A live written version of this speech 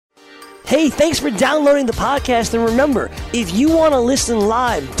Hey, thanks for downloading the podcast, and remember, if you want to listen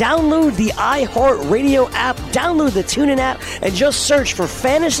live, download the iHeartRadio app, download the TuneIn app, and just search for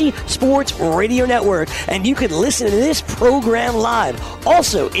Fantasy Sports Radio Network, and you can listen to this program live.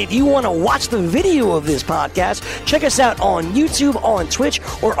 Also, if you want to watch the video of this podcast, check us out on YouTube, on Twitch,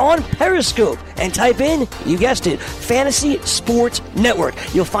 or on Periscope, and type in, you guessed it, Fantasy Sports Network.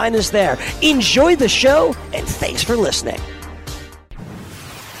 You'll find us there. Enjoy the show, and thanks for listening.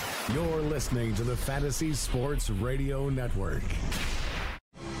 You're listening to the Fantasy Sports Radio Network.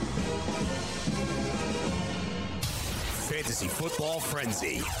 Fantasy Football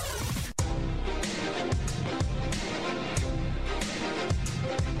Frenzy.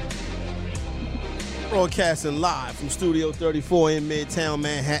 Broadcasting live from Studio 34 in Midtown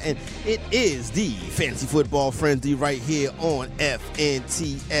Manhattan. It is the Fantasy Football Frenzy right here on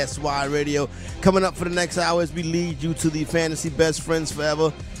FNTSY Radio. Coming up for the next hour as we lead you to the Fantasy Best Friends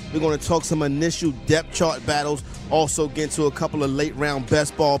Forever. We're going to talk some initial depth chart battles, also get into a couple of late round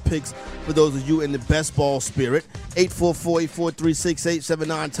best ball picks for those of you in the best ball spirit.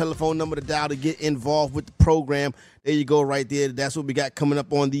 844-843-6879, telephone number to dial to get involved with the program. There you go right there. That's what we got coming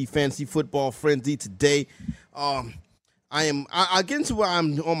up on the Fantasy Football Frenzy today. I'll get into where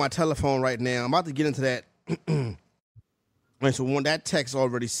I'm on my telephone right now. I'm about to get into that. Right, so when that text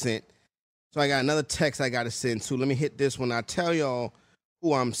already sent. So I got another text I got to send too. Let me hit this one. I'll tell y'all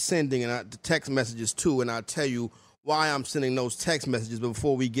who I'm sending and the text messages to, and I'll tell you why I'm sending those text messages. But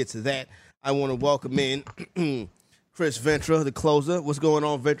before we get to that, I want to welcome in Chris Ventura, the closer. What's going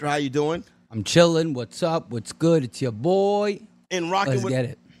on, Ventura? How you doing? I'm chilling. What's up? What's good? It's your boy. And rocking Let's with, get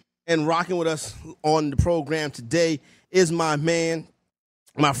it. And rocking with us on the program today is my man,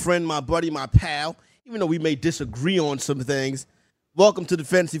 my friend, my buddy, my pal. Even though we may disagree on some things, welcome to the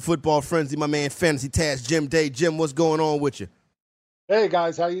Fantasy Football Frenzy, my man, Fantasy Taz, Jim Day. Jim, what's going on with you? Hey,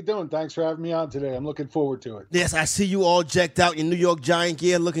 guys, how you doing? Thanks for having me on today. I'm looking forward to it. Yes, I see you all jacked out in New York Giant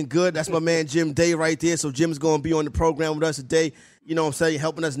gear, looking good. That's my man, Jim Day, right there. So Jim's going to be on the program with us today, you know what I'm saying,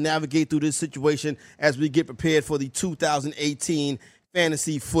 helping us navigate through this situation as we get prepared for the 2018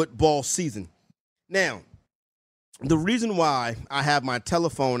 fantasy football season. Now, the reason why I have my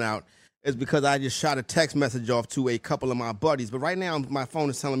telephone out is because I just shot a text message off to a couple of my buddies. But right now, my phone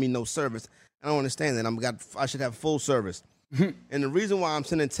is telling me no service. I don't understand that. I should have full service. And the reason why I'm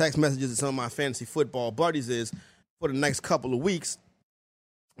sending text messages to some of my fantasy football buddies is for the next couple of weeks,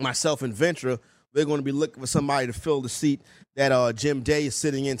 myself and Ventura, we're going to be looking for somebody to fill the seat that Jim Day is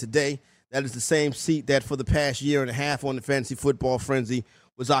sitting in today. That is the same seat that for the past year and a half on the Fantasy Football Frenzy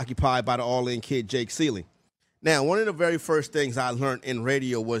was occupied by the all-in kid, Jake Seeley. Now, one of the very first things I learned in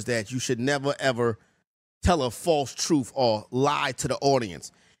radio was that you should never, ever tell a false truth or lie to the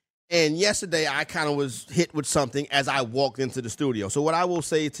audience. And yesterday, I kind of was hit with something as I walked into the studio. So what I will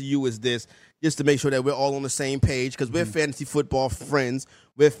say to you is this, just to make sure that we're all on the same page, because we're fantasy football friends.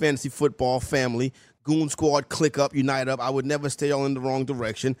 We're fantasy football family. Goon Squad, click up, unite up. I would never stay all in the wrong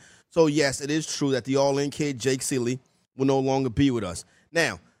direction. So, yes, it is true that the all-in kid, Jake Seeley, will no longer be with us.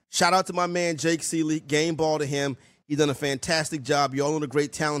 Now, shout out to my man, Jake Seeley. Game ball to him. He's done a fantastic job. You all know the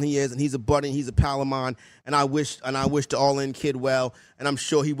great talent he is, and he's a buddy, and he's a pal of mine. And I wish the all-in kid well, and I'm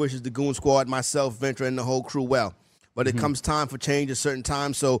sure he wishes the Goon Squad, myself, Ventura, and the whole crew well. But it comes time for change at certain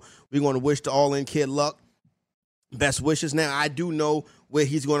times, so we're going to wish the all-in kid luck. Best wishes. Now, I do know where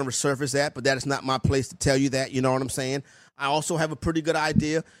he's going to resurface at, but that is not my place to tell you that. You know what I'm saying? I also have a pretty good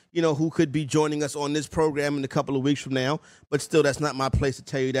idea, you know, who could be joining us on this program in a couple of weeks from now. But still, that's not my place to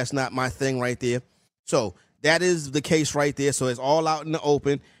tell you. That's not my thing right there. So that is the case right there. So it's all out in the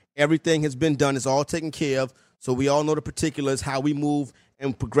open. Everything has been done. It's all taken care of. So we all know the particulars, how we move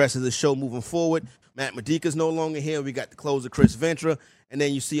and progress as the show moving forward. Matt Medica's no longer here. We got the closer, Chris Ventura. And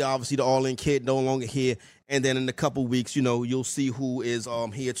then you see, obviously, the all-in kid no longer here. And then in a couple weeks, you know, you'll see who is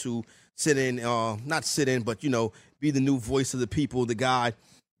here to sit in, not sit in, but, you know, be the new voice of the people, the guy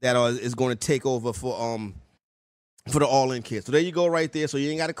that is going to take over for the all-in kid. So there you go right there. So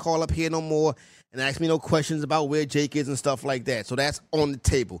you ain't got to call up here no more and ask me no questions about where Jake is and stuff like that. So that's on the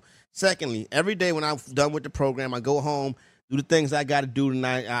table. Secondly, every day when I'm done with the program, I go home, do the things I got to do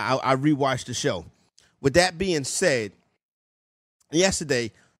tonight. I rewatch the show. With that being said,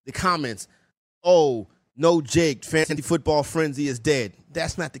 yesterday, the comments, oh, no Jake, Fantasy Football Frenzy is dead.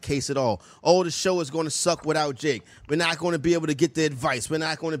 That's not the case at all. Oh, the show is going to suck without Jake. We're not going to be able to get the advice. We're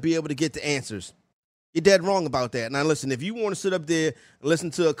not going to be able to get the answers. You're dead wrong about that. Now, listen, if you want to sit up there and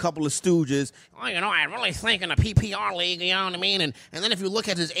listen to a couple of stooges, oh, you know, I really think in a PPR league, you know what I mean? And then if you look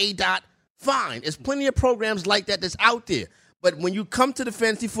at his A-dot, fine. There's plenty of programs like that that's out there. But when you come to the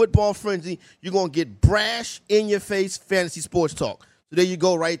Fantasy Football Frenzy, you're going to get brash, in-your-face fantasy sports talk. So there you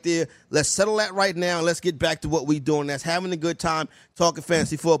go right there. Let's settle that right now, and let's get back to what we're doing. That's having a good time talking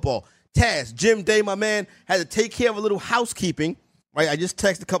fantasy football. Taz, Jim Day, my man, had to take care of a little housekeeping. Right, I just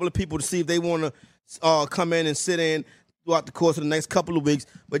texted a couple of people to see if they want to come in and sit in throughout the course of the next couple of weeks.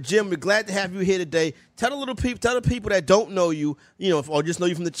 But Jim, we're glad to have you here today. Tell the people that don't know you, or just know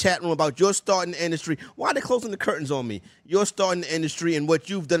you from the chat room about your start in the industry. Why are they closing the curtains on me? Your start in the industry and what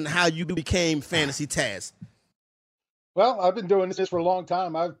you've done and how you became Fantasy Taz. Well, I've been doing this for a long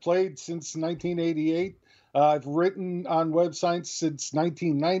time. I've played since 1988. I've written on websites since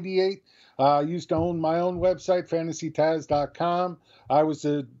 1998. I used to own my own website, fantasytaz.com. I was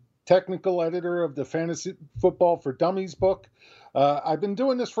the technical editor of the Fantasy Football for Dummies book. I've been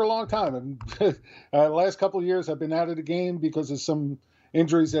doing this for a long time. And last couple of years, I've been out of the game because of some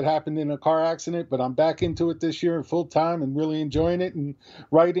injuries that happened in a car accident, but I'm back into it this year full time and really enjoying it and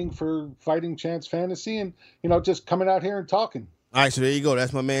writing for Fighting Chance Fantasy and, just coming out here and talking. All right, so there you go.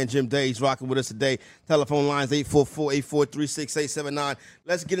 That's my man, Jim Day. He's rocking with us today. Telephone lines, 844-843-6879.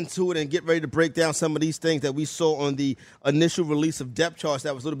 Let's get into it and get ready to break down some of these things that we saw on the initial release of depth charts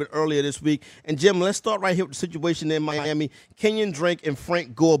that was a little bit earlier this week. And, Jim, let's start right here with the situation in Miami. Kenyon Drake and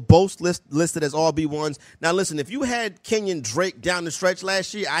Frank Gore both listed as RB1s. Now, listen, if you had Kenyon Drake down the stretch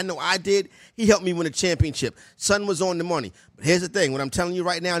last year, I know I did. He helped me win a championship. Son was on the money. But here's the thing. What I'm telling you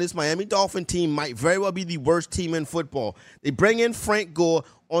right now, this Miami Dolphin team might very well be the worst team in football. They bring in Frank Gore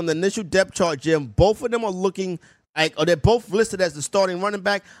on the initial depth chart, Jim. Both of them are looking like, or they're both listed as the starting running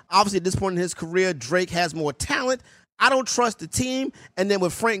back. Obviously, at this point in his career, Drake has more talent. I don't trust the team. And then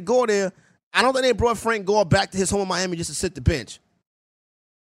with Frank Gore there, I don't think they brought Frank Gore back to his home in Miami just to sit the bench.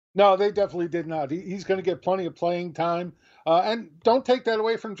 No, they definitely did not. He's going to get plenty of playing time. And don't take that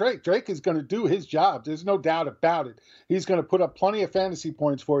away from Drake. Drake is going to do his job. There's no doubt about it. He's going to put up plenty of fantasy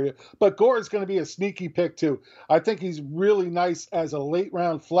points for you. But Gore is going to be a sneaky pick, too. I think he's really nice as a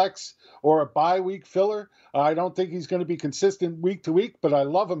late-round flex or a bye-week filler. I don't think he's going to be consistent week to week, but I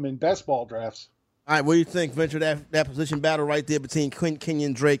love him in best ball drafts. All right, what do you think, Venture, that position battle right there between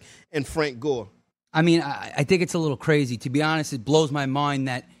Kenyon Drake and Frank Gore? I mean, I think it's a little crazy. To be honest, it blows my mind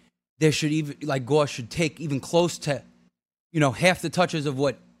that there should even, Gore should take even close to, half the touches of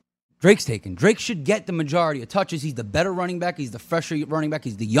what Drake's taking. Drake should get the majority of touches. He's the better running back. He's the fresher running back.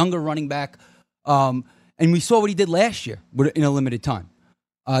 He's the younger running back. And we saw what he did last year in a limited time.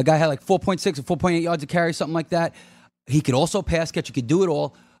 A guy had 4.6 or 4.8 yards to carry, something like that. He could also pass catch. He could do it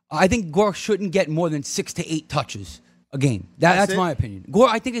all. I think Gore shouldn't get more than 6 to 8 touches a game. That's my opinion. Gore,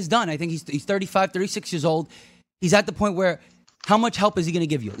 I think, is done. I think he's 35, 36 years old. He's at the point where how much help is he going to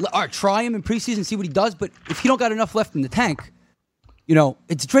give you? All right, try him in preseason, see what he does. But if you don't got enough left in the tank,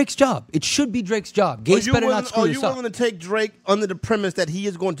 it's Drake's job. It should be Drake's job. Gase better not screw this up. Are you willing to take Drake under the premise that he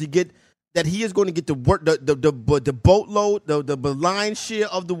is going to get the work, the boatload, the lion's share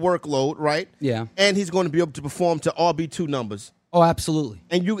of the workload, right? Yeah. And he's going to be able to perform to RB2 numbers. Oh, absolutely.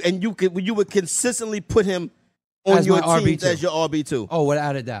 And you would consistently put him on as your my team RB2. as your RB2. Oh,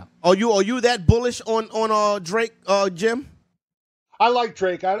 without a doubt. Are you that bullish on Drake, Jim? I like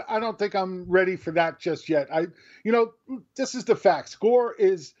Drake. I don't think I'm ready for that just yet. This is the facts. Gore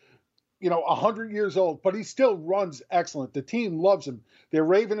is, 100 years old, but he still runs excellent. The team loves him. They're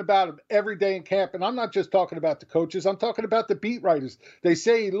raving about him every day in camp. And I'm not just talking about the coaches. I'm talking about the beat writers. They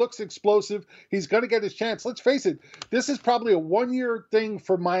say he looks explosive. He's going to get his chance. Let's face it. This is probably a one-year thing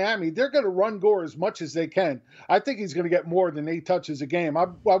for Miami. They're going to run Gore as much as they can. I think he's going to get more than 8 touches a game. I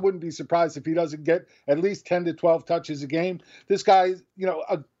wouldn't be surprised if he doesn't get at least 10 to 12 touches a game. This guy's,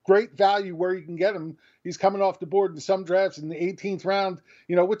 a great value where you can get him. He's coming off the board in some drafts in the 18th round,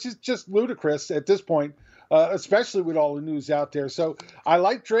 which is just ludicrous at this point, especially with all the news out there. So I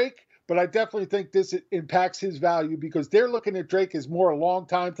like Drake, but I definitely think this impacts his value because they're looking at Drake as more a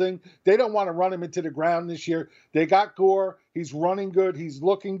long-time thing. They don't want to run him into the ground this year. They got Gore. He's running good. He's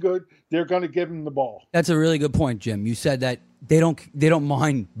looking good. They're going to give him the ball. That's a really good point, Jim. You said that they don't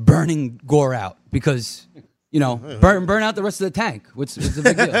mind burning Gore out because burn out the rest of the tank. What's the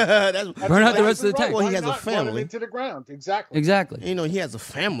big deal? Burn out the rest of the tank. Well, he has a family. Run him into the ground. Exactly. Exactly. He has a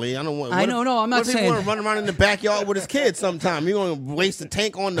family. I don't want. No, I'm not saying. What if he want to run around in the backyard with his kids sometime? You're going to waste the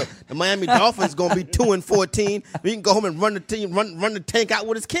tank on the Miami Dolphins. Going to be 2-14. We can go home and run the tank out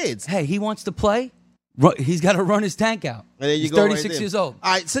with his kids. Hey, he wants to play. He's got to run his tank out. And there you He's go, 36 years old.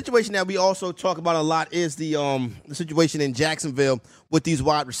 All right, situation that we also talk about a lot is the situation in Jacksonville with these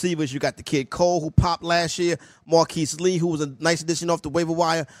wide receivers. You got the kid Cole, who popped last year, Marquise Lee, who was a nice addition off the waiver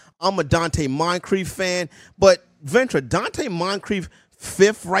wire. I'm a Dante Moncrief fan. But, Ventra, Dante Moncrief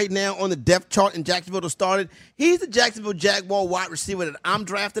 5th right now on the depth chart in Jacksonville to start it. He's the Jacksonville Jaguar wide receiver that I'm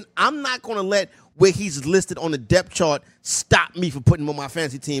drafting. I'm not going to let where he's listed on the depth chart stop me from putting him on my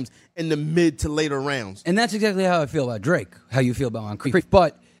fantasy teams in the mid to later rounds. And that's exactly how I feel about Drake, how you feel about Moncrief.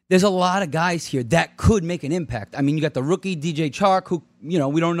 But there's a lot of guys here that could make an impact. I mean, you got the rookie DJ Chark, who,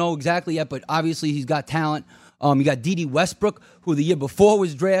 we don't know exactly yet, but obviously he's got talent. You got D.D. Westbrook, who the year before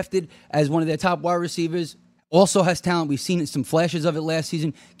was drafted as one of their top wide receivers, also has talent. We've seen some flashes of it last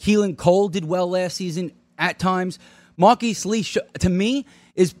season. Keelan Cole did well last season at times. Marquise Lee, to me,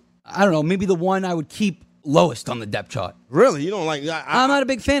 is, I don't know, maybe the one I would keep lowest on the depth chart. Really? You don't like... I'm not a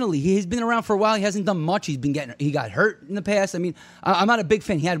big fan of Lee. He's been around for a while. He hasn't done much. He got hurt in the past. I mean, I'm not a big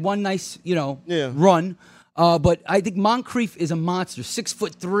fan. He had one nice, run. But I think Moncrief is a monster.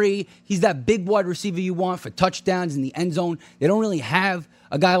 6'3". He's that big wide receiver you want for touchdowns in the end zone. They don't really have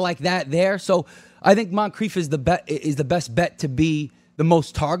a guy like that there. So I think Moncrief is the best bet to be the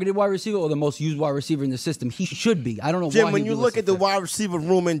most targeted wide receiver or the most used wide receiver in the system. He should be. I don't know Jim, why. when you look at the wide receiver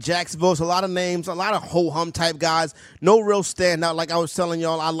room in Jacksonville, it's a lot of names, a lot of ho-hum type guys. No real standout. Like I was telling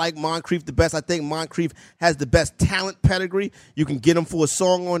y'all, I like Moncrief the best. I think Moncrief has the best talent pedigree. You can get him for a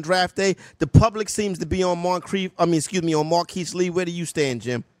song on draft day. The public seems to be on on Marquise Lee. Where do you stand,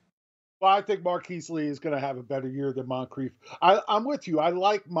 Jim? Well, I think Marquise Lee is going to have a better year than Moncrief. I'm with you. I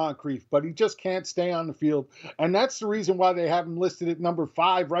like Moncrief, but he just can't stay on the field. And that's the reason why they have him listed at number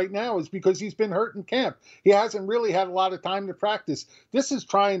 5 right now, is because he's been hurt in camp. He hasn't really had a lot of time to practice. This is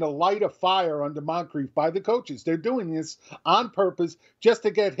trying to light a fire under Moncrief by the coaches. They're doing this on purpose just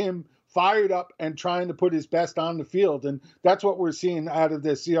to get him fired up and trying to put his best on the field. And that's what we're seeing out of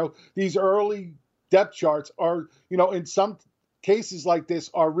this. These early depth charts are, in some cases like this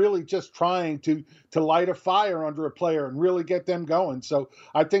are really just trying to light a fire under a player and really get them going. So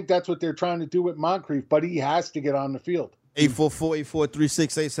I think that's what they're trying to do with Moncrief, but he has to get on the field.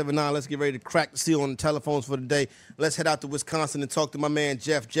 844-843-6879. Let's get ready to crack the seal on the telephones for the day. Let's head out to Wisconsin and talk to my man,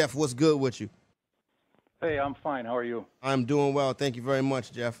 Jeff. Jeff, what's good with you? Hey, I'm fine. How are you? I'm doing well. Thank you very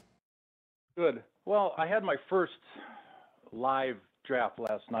much, Jeff. Good. Well, I had my first live draft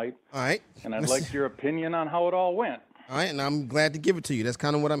last night. All right. And I'd like your opinion on how it all went. All right, and I'm glad to give it to you. That's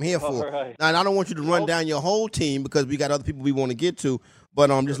kind of what I'm here for. All right. Now, I don't want you to run down your whole team because we got other people we want to get to. But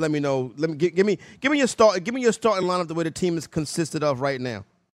just let me know. Give me your start. Give me your starting lineup the way the team is consisted of right now.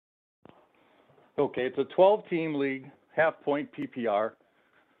 Okay, it's a 12-team league, half-point PPR,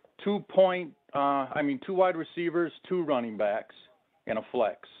 2 wide receivers, 2 running backs, and a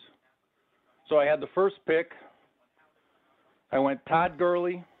flex. So I had the first pick. I went Todd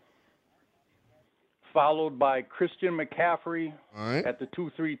Gurley, followed by Christian McCaffrey at the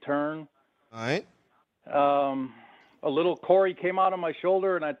 2-3 turn. All right. A little Corey came out on my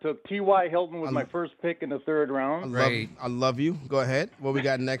shoulder, and I took T.Y. Hilton with my first pick in the 3rd round. I love you. Go ahead. What we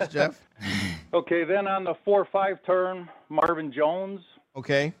got next, Jeff? Okay, then on the 4-5 turn, Marvin Jones.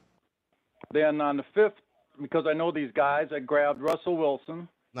 Okay. Then on the 5th, because I know these guys, I grabbed Russell Wilson.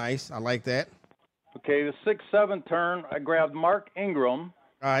 Nice. I like that. Okay, the 6-7 turn, I grabbed Mark Ingram.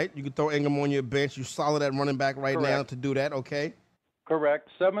 All right, you can throw Ingram on your bench. You're solid at running back right now to do that, okay? Correct.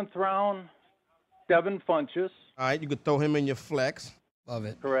 7th round, Devin Funchess. All right, you could throw him in your flex. Love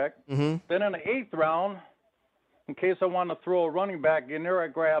it. Correct. Mm-hmm. Then in the 8th round, in case I want to throw a running back in there, I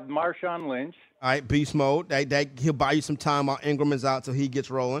grabbed Marshawn Lynch. All right, beast mode. He'll buy you some time while Ingram is out so he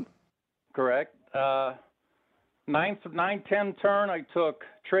gets rolling. Correct. 9-10 turn, I took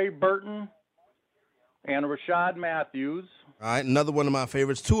Trey Burton and Rashad Matthews. All right, another one of my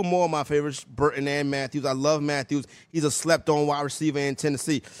favorites. 2 or more of my favorites, Burton and Matthews. I love Matthews. He's a slept-on wide receiver in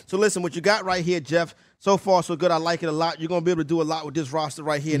Tennessee. So listen, what you got right here, Jeff, so far so good. I like it a lot. You're going to be able to do a lot with this roster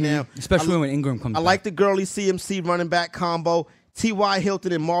right here now. Especially when Ingram comes back. I like the Gurley CMC running back combo. T.Y.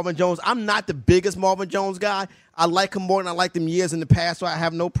 Hilton and Marvin Jones. I'm not the biggest Marvin Jones guy. I like him more than I liked him years in the past, so I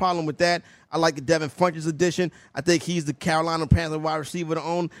have no problem with that. I like the Devin Funchess addition. I think he's the Carolina Panthers wide receiver to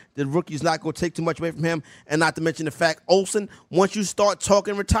own. The rookie's not going to take too much away from him. And not to mention the fact, Olsen, once you start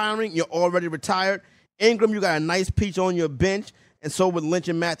talking retiring, you're already retired. Ingram, you got a nice piece on your bench, and so with Lynch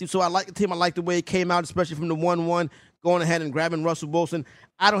and Matthews. So I like the team. I like the way it came out, especially from the 1-1, going ahead and grabbing Russell Wilson.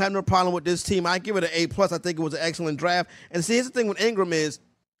 I don't have no problem with this team. I give it an A+. I think it was an excellent draft. And see, here's the thing with Ingram is,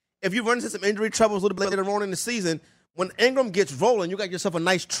 if you run into some injury troubles a little bit later on in the season, when Ingram gets rolling, you got yourself a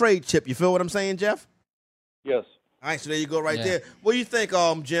nice trade chip. You feel what I'm saying, Jeff? Yes. All right, so there you go right there. What do you think,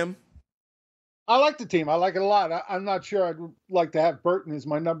 Jim? I like the team. I like it a lot. I'm not sure I'd like to have Burton as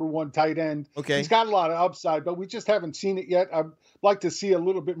my number 1 tight end. Okay. He's got a lot of upside, but we just haven't seen it yet. I'd like to see a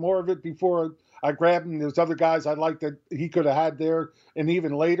little bit more of it before I grab him. There's other guys I like that he could have had there and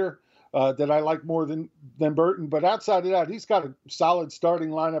even later that I like more than Burton. But outside of that, he's got a solid starting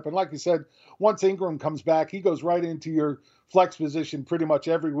lineup. And like you said, once Ingram comes back, he goes right into your flex position pretty much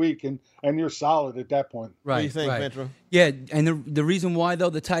every week, and you're solid at that point. What do you Right, think, right. Ventura? Yeah, and the reason why, though,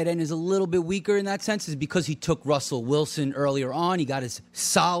 the tight end is a little bit weaker in that sense is because he took Russell Wilson earlier on. He got his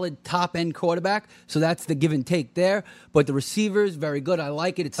solid top-end quarterback, so that's the give and take there. But the receivers, very good. I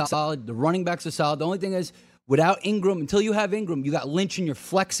like it. It's solid. The running backs are solid. The only thing is, without Ingram, until you have Ingram, you got Lynch in your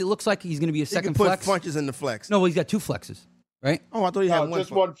flex. It looks like he's going to be a You second can put flex. Funches in the flex. No, well, he's got two flexes, right? Oh, I thought he had one. Just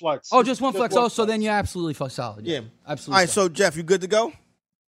flex. one flex. Oh, just one flex. one Oh, so flex. then you're absolutely solid. Yeah. Absolutely. All right, so Jeff, you good to go?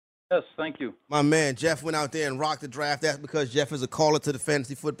 Yes, thank you. My man, Jeff went out there and rocked the draft. That's because Jeff is a caller to the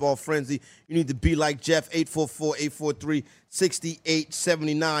Fantasy Football Frenzy. You need to be like Jeff,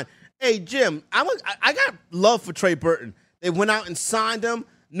 844-843-6879. Hey, Jim, I got love for Trey Burton. They went out and signed him.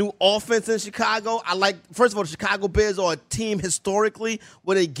 New offense in Chicago. I like, first of all, the Chicago Bears are a team historically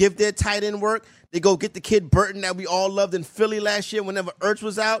where they give their tight end work. They go get the kid Burton that we all loved in Philly last year whenever Ertz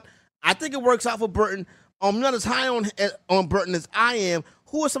was out. I think it works out for Burton. I'm not as high on Burton as I am.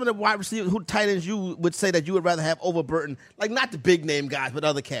 Who are some of the wide receivers, who tight ends you would say that you would rather have over Burton? Like, not the big name guys, but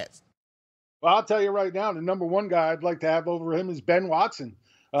other cats. Well, I'll tell you right now, the number one guy I'd like to have over him is Ben Watson.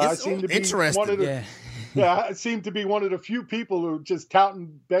 I seem to be interesting. one of the, I seem to be one of the few people who are just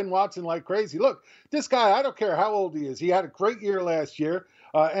touting Ben Watson like crazy. Look, this guy, I don't care how old he is. He had a great year last year.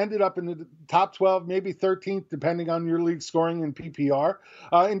 Ended up in the top 12, maybe 13th, depending on your league scoring in PPR.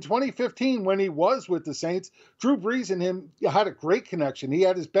 In 2015, when he was with the Saints, Drew Brees and him had a great connection. He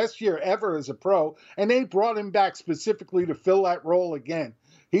had his best year ever as a pro, and they brought him back specifically to fill that role again.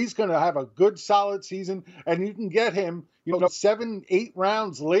 He's going to have a good, solid season, and you can get him, 7-8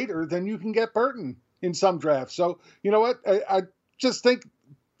 rounds later than you can get Burton in some drafts. So, you know what? I just think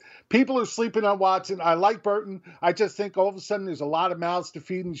people are sleeping on Watson. I like Burton. I just think all of a sudden there's a lot of mouths to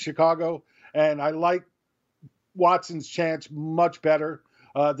feed in Chicago, and I like Watson's chance much better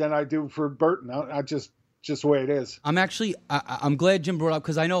than I do for Burton. I just the way it is. I'm glad Jim brought up,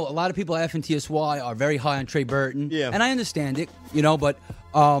 because I know a lot of people at FNTSY are very high on Trey Burton. Yeah. And I understand it, but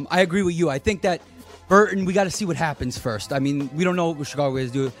I agree with you. I think that Burton, we got to see what happens first. I mean, we don't know what Chicago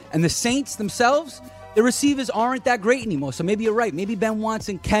is doing. And the Saints themselves, the receivers aren't that great anymore. So maybe you're right. Maybe Ben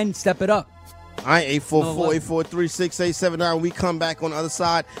Watson can step it up. All right, 844-843-6879. We come back on the other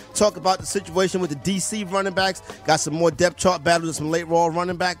side, talk about the situation with the DC running backs. Got some more depth chart battles and some late round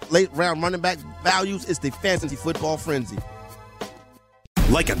running back values. It's the Fantasy Football Frenzy.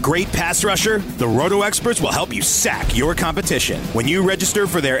 Like a great pass rusher, the Roto Experts will help you sack your competition. When you register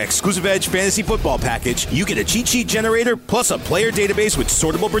for their Exclusive Edge Fantasy Football Package, you get a cheat sheet generator plus a player database with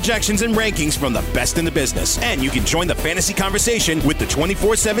sortable projections and rankings from the best in the business. And you can join the fantasy conversation with the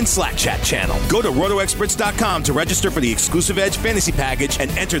 24/7 Slack chat channel. Go to RotoExperts.com to register for the Exclusive Edge Fantasy Package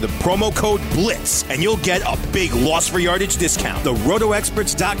and enter the promo code BLITZ, and you'll get a big loss for yardage discount. The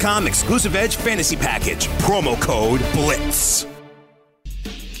RotoExperts.com Exclusive Edge Fantasy Package, promo code BLITZ.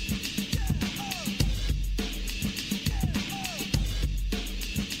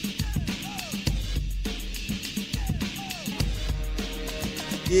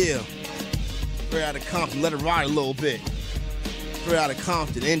 Yeah. Straight out of Compton. Let it ride a little bit. Straight out of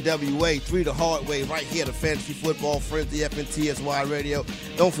Compton. NWA. 3 the hard way. Right here. The Fantasy Football Frenzy. FNTSY Radio.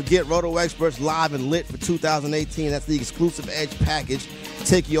 Don't forget Roto Experts live and lit for 2018. That's the Exclusive Edge package.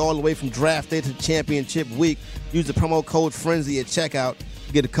 Take you all the way from draft day to championship week. Use the promo code Frenzy at checkout.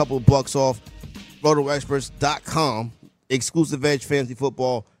 Get a couple of bucks off. RotoExperts.com. Exclusive Edge Fantasy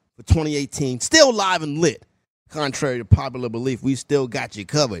Football for 2018. Still live and lit. Contrary to popular belief, we still got you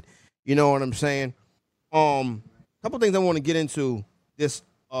covered. You know what I'm saying? Couple things I want to get into this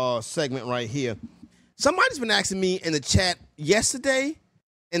segment right here. Somebody's been asking me in the chat yesterday,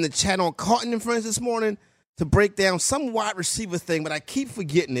 in the chat on Carton and Friends this morning, to break down some wide receiver thing, but I keep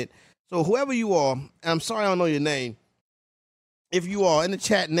forgetting it. So whoever you are, and I'm sorry I don't know your name, if you are in the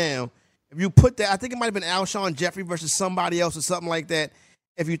chat now, if you put that, I think it might have been Alshon Jeffrey versus somebody else or something like that.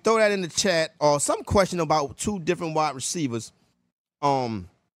 If you throw that in the chat or some question about 2 different wide receivers, I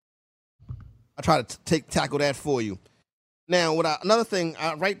try to tackle that for you. Now, another thing,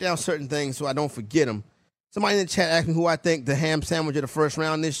 I write down certain things so I don't forget them. Somebody in the chat asked me who I think the ham sandwich of the first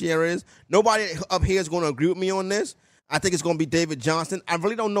round this year is. Nobody up here is going to agree with me on this. I think it's going to be David Johnson. I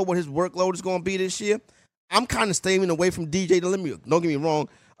really don't know what his workload is going to be this year. I'm kind of staying away from DJ Delemieux. Don't get me wrong.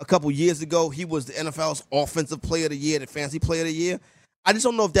 A couple years ago, he was the NFL's Offensive Player of the Year, the Fantasy Player of the Year. I just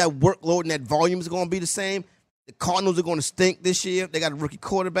don't know if that workload and that volume is going to be the same. The Cardinals are going to stink this year. They got a rookie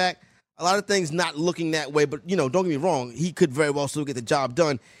quarterback. A lot of things not looking that way, but, don't get me wrong. He could very well still get the job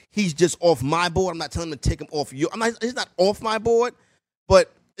done. He's just off my board. I'm not telling him to take him off your. He's not off my board,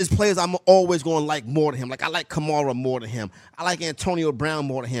 but as players, I'm always going to like more than him. Like, I like Kamara more than him. I like Antonio Brown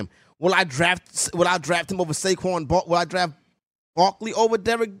more than him. Will I draft him over Saquon? Will I draft Barkley over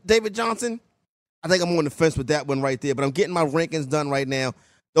David Johnson. I think I'm on the fence with that one right there, but I'm getting my rankings done right now.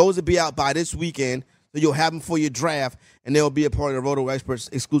 Those will be out by this weekend, so you'll have them for your draft, and they'll be a part of the Roto Experts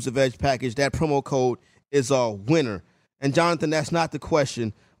exclusive edge package. That promo code is winner. And, Jonathan, that's not the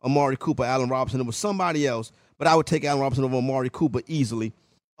question. Amari Cooper, Allen Robinson. It was somebody else, but I would take Allen Robinson over Amari Cooper easily.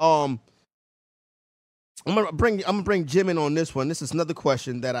 I'm gonna bring Jim in on this one. This is another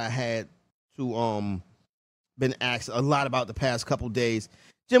question that I had to been asked a lot about the past couple days.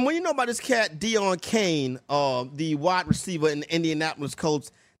 Jim, what do you know about this cat Deon Cain, the wide receiver in the Indianapolis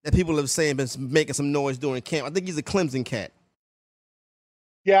Colts that people have saying been making some noise during camp? I think he's a Clemson cat.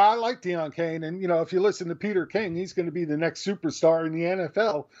 Yeah, I like Deon Cain, and if you listen to Peter King, he's going to be the next superstar in the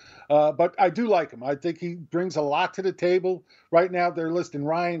NFL. But I do like him. I think he brings a lot to the table. Right now, they're listing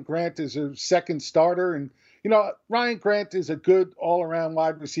Ryan Grant as a second starter, and Ryan Grant is a good all-around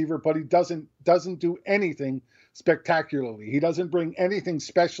wide receiver, but he doesn't do anything spectacularly. He doesn't bring anything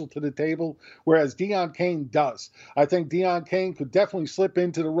special to the table, whereas Deon Cain does. I think Deon Cain could definitely slip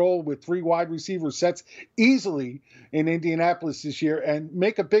into the role with 3 wide receiver sets easily in Indianapolis this year and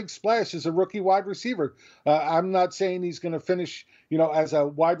make a big splash as a rookie wide receiver. I'm not saying he's going to finish, as a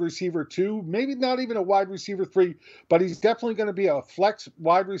wide receiver 2, maybe not even a wide receiver 3, but he's definitely going to be a flex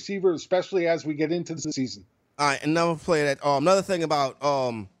wide receiver, especially as we get into the season. All right, another play that. Another thing about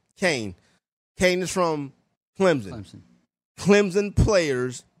Cain. Cain is from Clemson. Clemson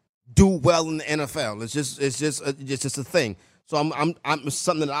players do well in the NFL. It's just a thing. So I'm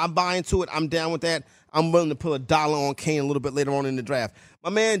something that I'm buying to it. I'm down with that. I'm willing to put $1 on Cain a little bit later on in the draft.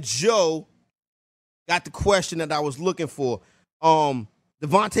 My man Joe got the question that I was looking for.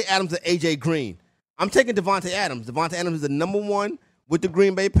 Devontae Adams or AJ Green. I'm taking Devontae Adams. Devontae Adams is the number 1 with the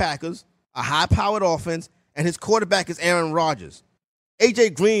Green Bay Packers, a high-powered offense, and his quarterback is Aaron Rodgers.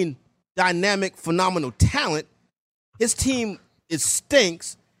 AJ Green, dynamic, phenomenal talent. His team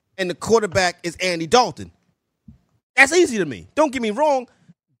stinks, and the quarterback is Andy Dalton. That's easy to me. Don't get me wrong.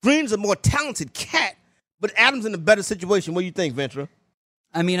 Green's a more talented cat, but Adams in a better situation. What do you think, Ventura?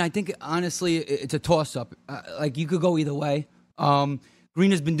 I mean, I think, honestly, it's a toss-up. You could go either way.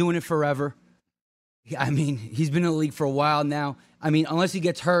 Green has been doing it forever. I mean, he's been in the league for a while now. I mean, unless he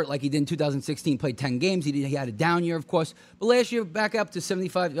gets hurt like he did in 2016, played 10 games. He had a down year, of course. But last year, back up to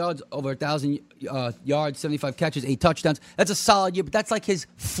 75 yards, over 1,000 yards, 75 catches, 8 touchdowns. That's a solid year, but that's like his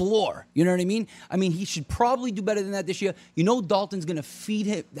floor. You know what I mean? I mean, he should probably do better than that this year. Dalton's going to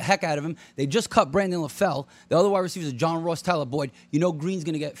feed the heck out of him. They just cut Brandon LaFell. The other wide receivers are John Ross, Tyler Boyd. Green's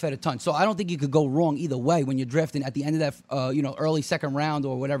going to get fed a ton. So I don't think you could go wrong either way when you're drafting at the end of that, early second round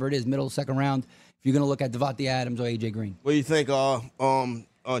or whatever it is, middle second round. If you're going to look at Devontae Adams or A.J. Green. What do you think,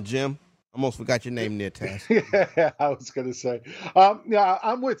 Jim? I almost forgot your name there, Taz. Yeah, I was going to say.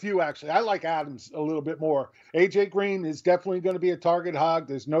 I'm with you, actually. I like Adams a little bit more. A.J. Green is definitely going to be a target hog.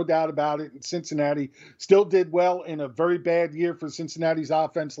 There's no doubt about it. Cincinnati still did well in a very bad year for Cincinnati's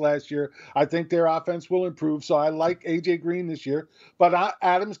offense last year. I think their offense will improve, so I like A.J. Green this year. But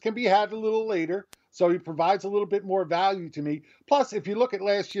Adams can be had a little later. So he provides a little bit more value to me. Plus, if you look at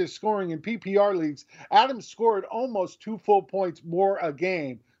last year's scoring in PPR leagues, Adams scored almost 2 full points more a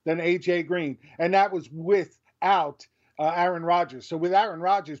game than A.J. Green, and that was without Aaron Rodgers. So with Aaron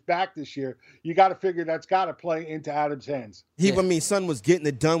Rodgers back this year, you got to figure that's got to play into Adams' hands. Son was getting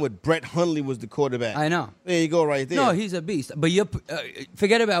it done with Brett Hundley was the quarterback. I know. There you go right there. No, he's a beast. But you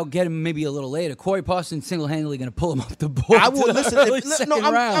forget about getting him maybe a little later. Corey Parsons single-handedly going to pull him up the board. I will listen.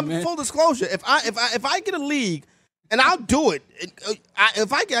 I'm full disclosure. If I get a league, and I'll do it.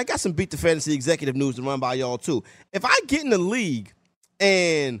 I got some Beat the Fantasy executive news to run by y'all too. If I get in the league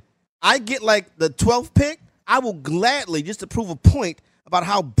and I get like the 12th pick, I will gladly, just to prove a point about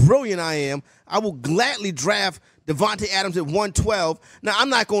how brilliant I am, I will gladly draft Devontae Adams at 112. Now, I'm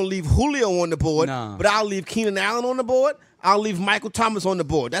not going to leave Julio on the board, but I'll leave Keenan Allen on the board. I'll leave Michael Thomas on the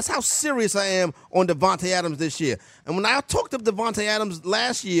board. That's how serious I am on Devontae Adams this year. And when I talked up Devontae Adams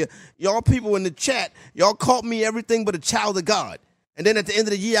last year, y'all people in the chat, y'all called me everything but a child of God. And then at the end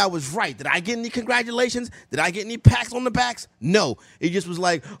of the year, I was right. Did I get any congratulations? Did I get any pats on the backs? No. It just was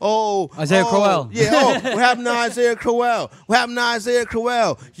like, Isaiah Crowell. Yeah, what happened to Isaiah Crowell? What happened to Isaiah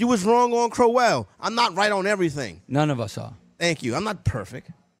Crowell? You was wrong on Crowell. I'm not right on everything. None of us are. Thank you. I'm not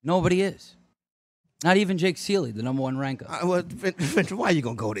perfect. Nobody is. Not even Jake Seeley, the number 1 ranker. Ventura, why are you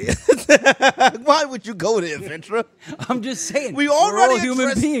going to go there? Why would you go there, Ventura? I'm just saying. We're all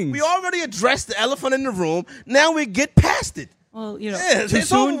human beings. We already addressed the elephant in the room. Now we get past it. Well,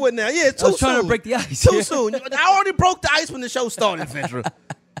 it's over with now. Yeah, too soon. I was trying to break the ice. Too soon. I already broke the ice when the show started, Ventura.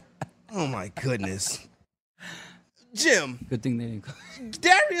 Oh, my goodness. Jim, Good thing they didn't.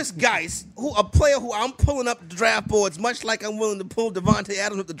 Darius Geis, a player who I'm pulling up the draft boards, much like I'm willing to pull Devontae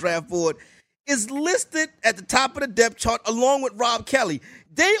Adams up the draft board, is listed at the top of the depth chart along with Rob Kelly.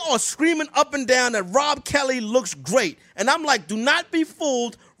 They are screaming up and down that Rob Kelly looks great. And I'm like, do not be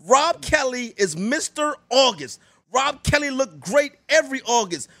fooled. Rob Kelly is Mr. August. Rob Kelly looked great every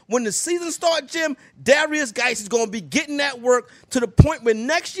August. When the season starts, Jim, Darius Geis is going to be getting that work to the point where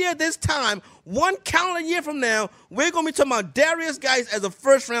next year, this time, one calendar year from now, we're going to be talking about Darius Geis as a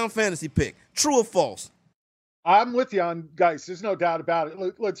first-round fantasy pick. True or false? I'm with you on Geis. There's no doubt about it.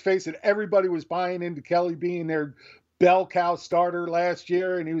 Let's face it. Everybody was buying into Kelly being their bell cow starter last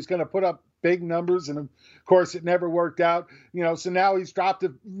year, and he was going to put up big numbers, and of course it never worked out. So now he's dropped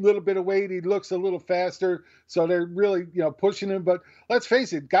a little bit of weight. He looks a little faster, so they're really pushing him. But let's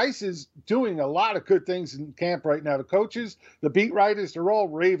face it, Geis is doing a lot of good things in camp right now. The coaches, the beat writers, they're all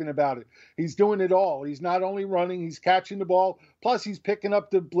raving about it. He's doing it all. He's not only running, he's catching the ball, plus he's picking up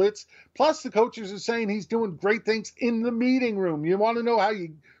the blitz, plus the coaches are saying he's doing great things in the meeting room. You want to know how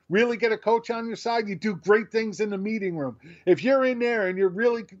you really get a coach on your side? You do great things in the meeting room. If you're in there and you're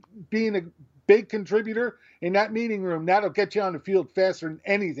really being a big contributor in that meeting room, that'll get you on the field faster than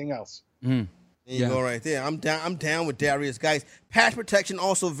anything else. There you go right there. I'm down with Darius Geis. Pass protection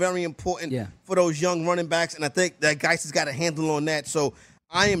also very important for those young running backs, and I think that Geis has got a handle on that. So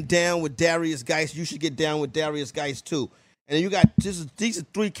I am down with Darius Geis. You should get down with Darius Geis too. And you got these are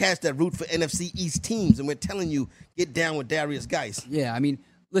three cats that root for NFC East teams, and we're telling you, get down with Darius Geis. Yeah, I mean,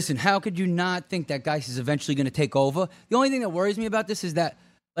 listen, how could you not think that Geis is eventually going to take over? The only thing that worries me about this is that,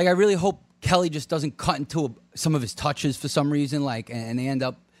 I really hope Kelly just doesn't cut into some of his touches for some reason, and they end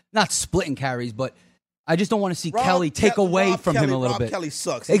up not splitting carries, but I just don't want to see Kelly take away from him a little bit. Rob Kelly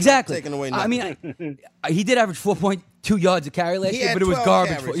sucks. He's exactly. Taking away I mean, he did average 4.2 yards a carry last year, but it was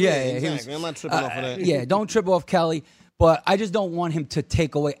garbage. Exactly. I'm not tripping off of that. Yeah, don't trip off Kelly. But I just don't want him to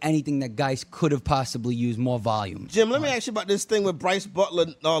take away anything that Geis could have possibly used more volume. Jim, let me ask you about this thing with Bryce Butler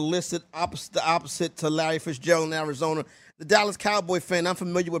listed opposite to Larry Fitzgerald in Arizona. The Dallas Cowboy fan, I'm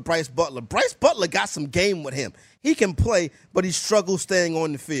familiar with Bryce Butler. Bryce Butler got some game with him. He can play, but he struggles staying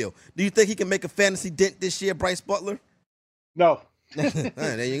on the field. Do you think he can make a fantasy dent this year, Bryce Butler? No.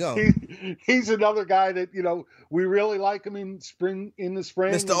 There you go. He's another guy that we really like him in the spring.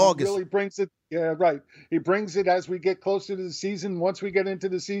 Mr. August really brings it. Yeah, right. He brings it as we get closer to the season. Once we get into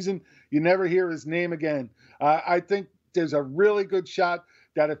the season, you never hear his name again. I think there's a really good shot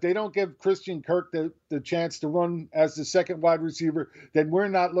that if they don't give Christian Kirk the chance to run as the second wide receiver, then we're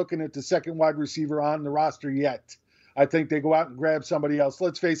not looking at the second wide receiver on the roster yet. I think they go out and grab somebody else.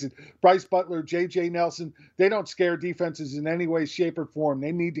 Let's face it, Bryce Butler, J.J. Nelson, they don't scare defenses in any way, shape, or form.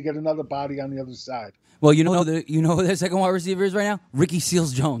 They need to get another body on the other side. Well, you know who their second wide receiver is right now? Ricky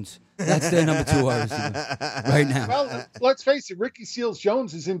Seals-Jones. That's their number 2 wide receiver right now. Well, let's face it, Ricky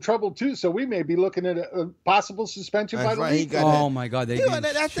Seals-Jones is in trouble too, so we may be looking at a possible suspension by the league. Oh, my God.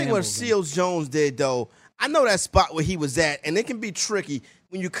 That thing what Seals-Jones did, though, I know that spot where he was at, and it can be tricky.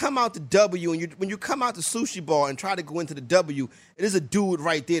 When you come out the W and when you come out the sushi bar and try to go into the W, it is a dude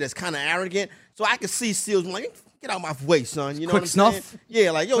right there that's kind of arrogant. So I can see Seals like, get out my way, son. You know quick what I'm snuff? saying?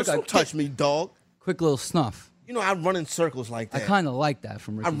 Yeah, like, yo, don't touch me, dog. Quick little snuff. I run in circles like that. I kind of like that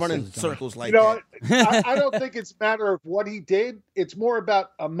from Ricky I run in Seals-Jones. circles like that. I don't think it's a matter of what he did. It's more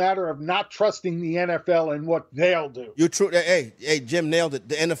about a matter of not trusting the NFL and what they'll do. You're true. Hey, Jim nailed it.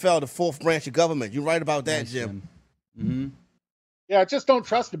 The NFL, the fourth branch of government. You're right about that, Jim. Mm-hmm. Yeah, just don't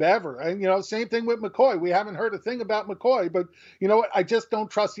trust him ever. And, same thing with McCoy. We haven't heard a thing about McCoy, but you know what? I just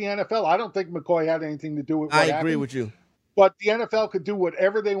don't trust the NFL. I don't think McCoy had anything to do with what happened. I agree with you. But the NFL could do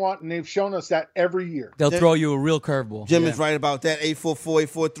whatever they want, and they've shown us that every year. They'll throw you a real curveball. Jim is right about that.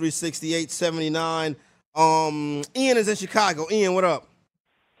 844-843-6879. Ian is in Chicago. Ian, what up?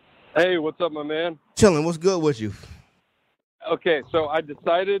 Hey, what's up, my man? Chilling. What's good with you? Okay, so I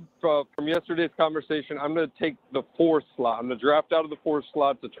decided from yesterday's conversation, I'm going to take the 4th slot. I'm going to draft out of the 4th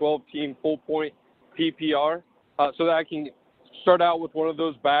slot the 12-team full-point PPR so that I can start out with one of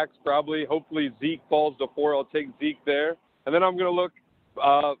those backs, hopefully Zeke falls to 4. I'll take Zeke there. And then I'm going to look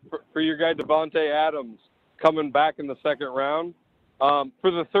for your guy Devontae Adams coming back in the 2nd round.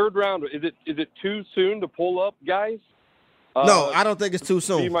 For the 3rd round, is it too soon to pull up guys? No, I don't think it's too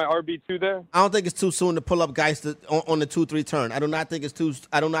soon. See my RB2 there? I don't think it's too soon to pull up guys on the 2-3 turn. I do not think it's too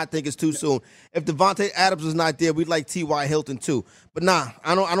soon. If Devontae Adams is not there, we'd like T.Y. Hilton too. But nah,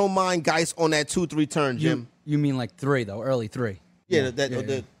 I don't mind guys on that 2-3 turn, Jim. You mean like 3 though, early 3? Yeah,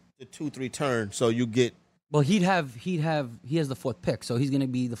 the 2-3 turn. So you get. Well, he has the 4th pick, so he's going to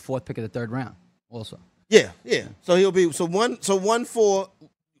be the 4th pick of the 3rd round, also. Yeah. So he'll be 1-4.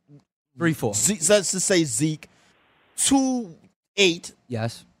 3-4. Let's just say Zeke. 2-8,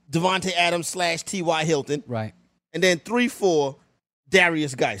 Yes. Devontae Adams / T.Y. Hilton. Right. And then 3-4,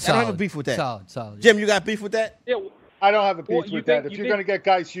 Darius Geis. I don't have a beef with that. Solid. Jim, you got beef with that? Yeah. I don't have a beef Well, with that. If you're going to get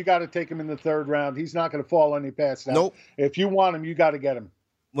Geis, you got to take him in the third round. He's not going to fall any past that. Nope. If you want him, you got to get him.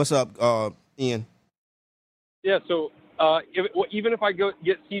 What's up, Ian? Yeah, so even if I go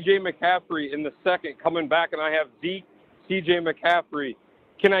get C.J. McCaffrey in the second, coming back, and I have Zeke, C.J. McCaffrey,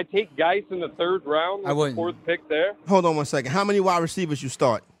 can I take Geis in the third round I with wouldn't. the fourth pick there? Hold on one second. How many wide receivers you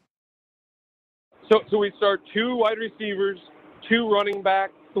start? So we start 2 wide receivers, 2 running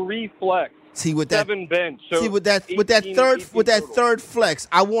back, 3 flex, See with that. 7 bench. So See with that 18 total. third flex,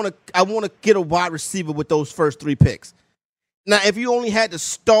 I want to get a wide receiver with those first 3 picks. Now, if you only had to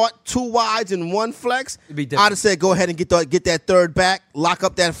start 2 wides and 1 flex, It'd be I'd different. have said go ahead and get that third back, lock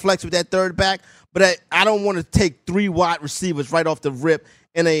up that flex with that third back. But I don't want to take 3 wide receivers right off the rip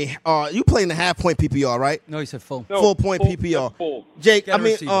in a. You play in the half-point PPR, right? No, he said full. No, Full-point PPR. just full. Jake, Get a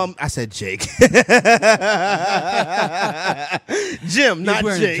receiver. I said Jake. Jim, not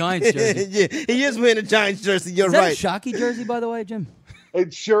wearing a Jake. Giants jersey. Yeah, he is wearing a Giants jersey. You're Is that right. a Shockey jersey, by the way, Jim?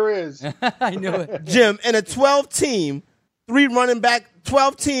 It sure is. I knew it. Jim, in a 12-team, 3 running back,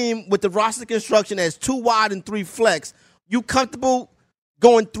 12-team with the roster construction as 2 wide and 3 flex, you comfortable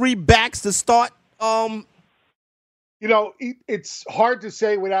going 3 backs to start? You know, it's hard to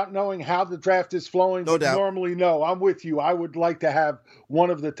say without knowing how the draft is flowing. No but doubt. Normally, no. I'm with you. I would like to have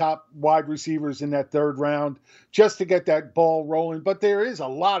one of the top wide receivers in that third round just to get that ball rolling. But there is a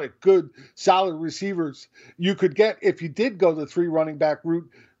lot of good, solid receivers you could get if you did go the 3 running back route.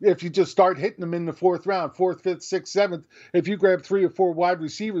 If you just start hitting them in the 4th round, 4th, 5th, 6th, 7th, if you grab 3 or 4 wide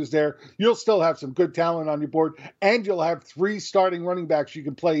receivers there, you'll still have some good talent on your board, and you'll have 3 starting running backs you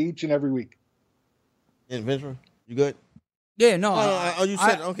can play each and every week. And Ventura, you good? Yeah, no. You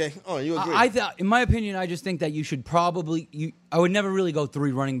said okay. Oh, you agree? I thought, in my opinion, I just think that you should probably. I would never really go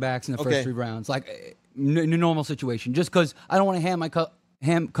 3 running backs in the Okay. first 3 rounds, like in a normal situation, just because I don't want to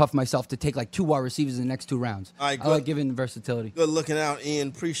handcuff myself to take like 2 wide receivers in the next 2 rounds. All right, I good. like giving versatility. Good looking out, Ian.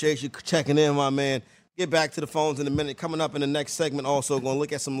 Appreciate you checking in, my man. Get back to the phones in a minute. Coming up in the next segment, also going to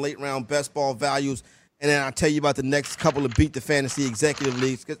look at some late round best ball values, and then I'll tell you about the next couple of Beat the Fantasy Executive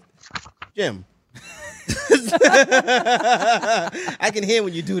Leagues. Jim. I can hear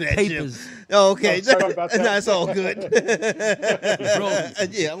when you do that, Papers. Jim. Oh, okay. Oh, sorry about that. No, it's all good.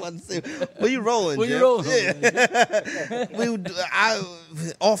 Yeah, I'm about to say, where you rolling, Where you Jim? rolling? Yeah.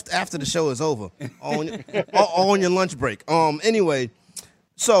 After the show is over, on your lunch break. Anyway,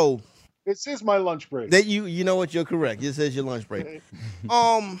 so This is my lunch break. that you know what, you're correct. This is your lunch break.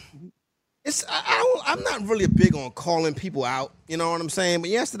 I'm not really big on calling people out. You know what I'm saying?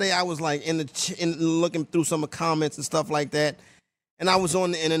 But yesterday I was like in looking through some comments and stuff like that, and I was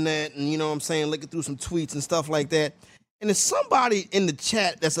on the internet and you know what I'm saying, looking through some tweets and stuff like that. And there's somebody in the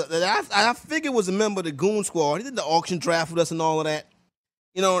chat that I figured was a member of the Goon Squad. He did the auction draft with us and all of that.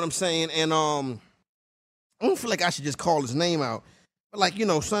 You know what I'm saying? And I don't feel like I should just call his name out. But like, you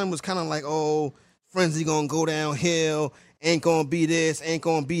know, son was kind of like, oh, Frenzy gonna go downhill, ain't gonna be this, ain't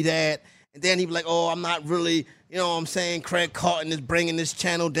gonna be that. And then he was like, oh, I'm not really, you know what I'm saying, Craig Carton is bringing this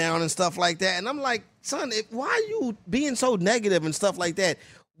channel down and stuff like that. And I'm like, son, why are you being so negative and stuff like that?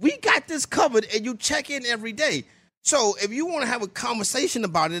 We got this covered, and you check in every day. So if you want to have a conversation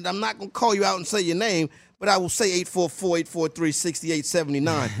about it, I'm not going to call you out and say your name, but I will say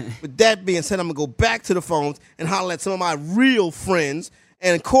 844-843-6879. With that being said, I'm going to go back to the phones and holler at some of my real friends.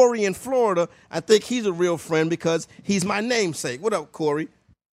 And Corey in Florida, I think he's a real friend because he's my namesake. What up, Corey?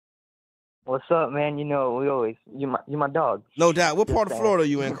 What's up, man? You know, you my dog. No doubt. What Just part of saying. Florida are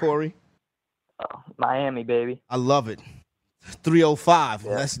you in, Corey? Miami, baby. I love it. 305.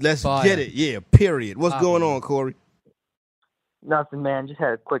 Yeah. Let's Fire. get it. Yeah, period. What's Copy. going on, Corey? Nothing, man. Just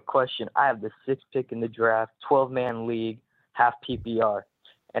had a quick question. I have the 6th pick in the draft, 12-man league, half PPR,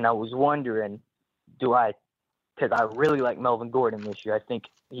 and I was wondering, because I really like Melvin Gordon this year. I think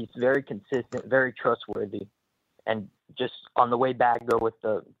he's very consistent, very trustworthy, and just on the way back, go with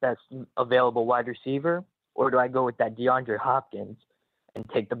the best available wide receiver, or do I go with that DeAndre Hopkins and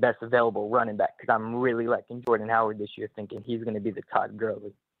take the best available running back? Because I'm really liking Jordan Howard this year, thinking he's going to be the Todd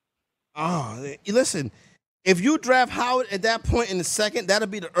Gurley. Oh, listen, if you draft Howard at that point in the second, that'll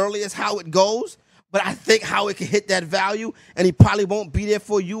be the earliest Howard goes. But I think Howard can hit that value, and he probably won't be there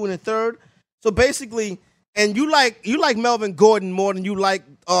for you in the third. So basically, and you like Melvin Gordon more than you like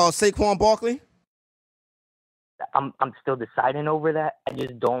Saquon Barkley? I'm still deciding over that. I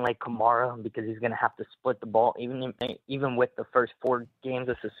just don't like Kamara because he's going to have to split the ball. Even with the first 4 games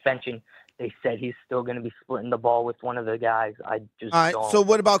of suspension, they said he's still going to be splitting the ball with one of the guys. I just All right, don't. so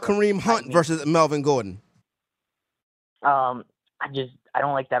what about Kareem Hunt versus Melvin Gordon? I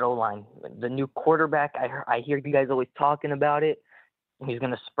don't like that O-line. The new quarterback, I hear you guys always talking about it. He's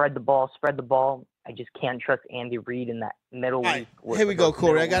going to spread the ball. I just can't trust Andy Reid in that middle. All right, here we go,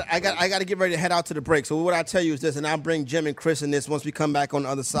 Corey. I got to get ready to head out to the break. So what I tell you is this, and I'll bring Jim and Chris in this once we come back on the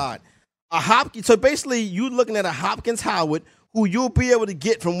other side. So basically, you're looking at a Hopkins Howard who you'll be able to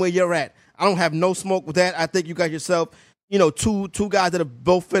get from where you're at. I don't have no smoke with that. I think you got yourself, two guys that have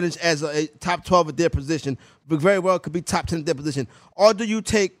both finished as a top 12 at their position, but very well could be top 10 at their position. Or do you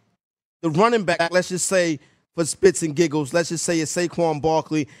take the running back, let's just say, for spits and giggles, let's just say it's Saquon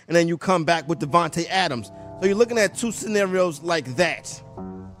Barkley, and then you come back with Devontae Adams. So you're looking at two scenarios like that.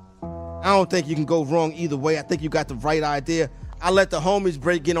 I don't think you can go wrong either way. I think you got the right idea. I'll let the homies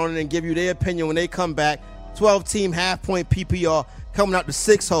break in on it and give you their opinion when they come back. 12-team half-point PPR coming out the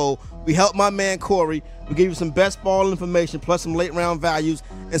 6-hole. We helped my man Corey. We gave you some best ball information plus some late-round values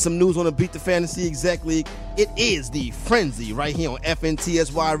and some news on the Beat the Fantasy Exec League. It is the Frenzy right here on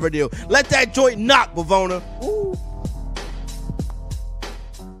FNTSY Radio. Let that joint knock, Bavona. Ooh.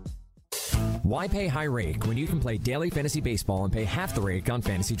 Why pay high rake when you can play daily fantasy baseball and pay half the rake on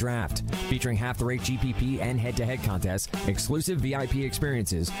Fantasy Draft? Featuring half the rake GPP and head-to-head contests, exclusive VIP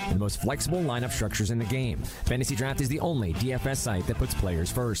experiences, and the most flexible lineup structures in the game. Fantasy Draft is the only DFS site that puts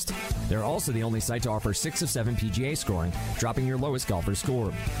players first. They're also the only site to offer 6 of 7 PGA scoring, dropping your lowest golfer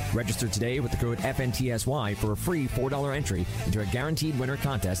score. Register today with the code FNTSY for a free $4 entry into a guaranteed winner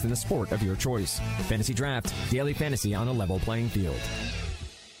contest in the sport of your choice. Fantasy Draft, daily fantasy on a level playing field.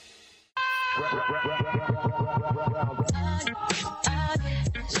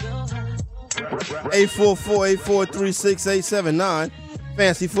 844-843-6879.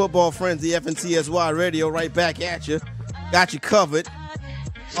 Fantasy Football Frenzy, FNTSY Radio, right back at you. Got you covered.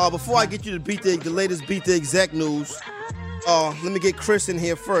 Before I get you to the latest Beat the Exec news, let me get Chris in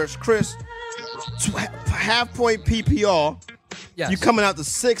here first. Chris, half-point PPR. Yes. You coming out the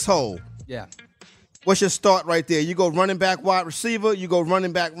 6-hole. Yeah. What's your start right there? You go running back, wide receiver. You go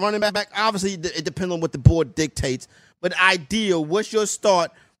running back. Obviously, it depends on what the board dictates. But ideal, what's your start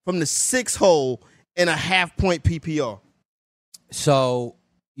from the 6-hole in a half-point PPR? So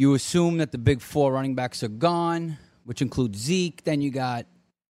you assume that the big 4 running backs are gone, which includes Zeke. Then you got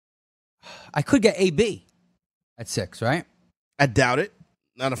 – I could get AB at 6, right? I doubt it.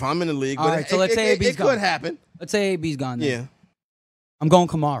 Not if I'm in the league. All right, so let's say AB's gone. It could happen. Let's say AB's gone then. Yeah. I'm going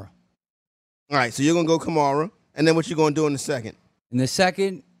Kamara. All right, so you're going to go Kamara, and then what you going to do in the second? In the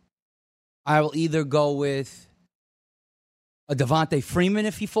second, I will either go with a Devontae Freeman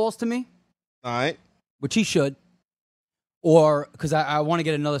if he falls to me. All right. Which he should. Or, because I want to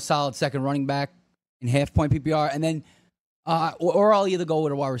get another solid second running back in half-point PPR, and then, or I'll either go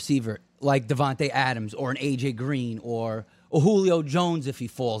with a wide receiver like Devontae Adams or an A.J. Green or Julio Jones if he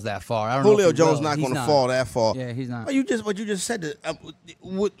falls that far. I don't know. Julio Jones not going to fall that far. Yeah, he's not. What you just said.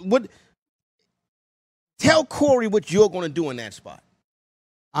 What? Tell Corey what you're going to do in that spot.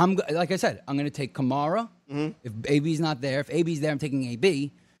 Like I said, I'm going to take Kamara. Mm-hmm. If AB's not there, if AB's there, I'm taking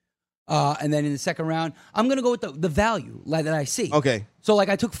AB. And then in the second round, I'm going to go with the value that I see. Okay. So,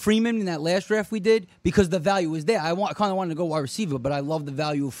 I took Freeman in that last draft we did because the value was there. I kind of wanted to go wide receiver, but I love the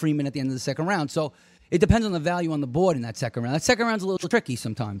value of Freeman at the end of the second round. So, it depends on the value on the board in that second round. That second round's a little tricky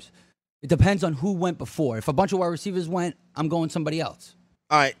sometimes. It depends on who went before. If a bunch of wide receivers went, I'm going somebody else.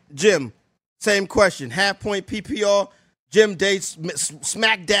 All right, Jim. Same question. Half-point PPR. Jim Day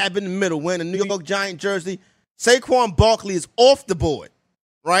smack dab in the middle. Wearing a New York Giant jersey. Saquon Barkley is off the board,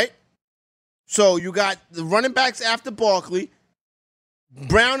 right? So you got the running backs after Barkley.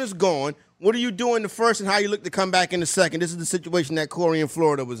 Brown is gone. What are you doing in the first and how you look to come back in the second? This is the situation that Corey in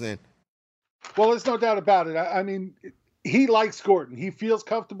Florida was in. Well, there's no doubt about it. I mean, he likes Gordon. He feels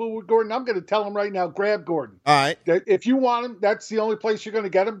comfortable with Gordon. I'm going to tell him right now, grab Gordon. All right. If you want him, that's the only place you're going to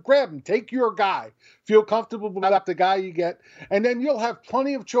get him. Grab him. Take your guy. Feel comfortable about the guy you get. And then you'll have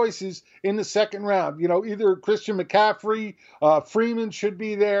plenty of choices in the second round. Either Christian McCaffrey, Freeman should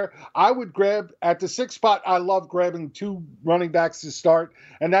be there. I would grab at the 6th spot. I love grabbing 2 running backs to start.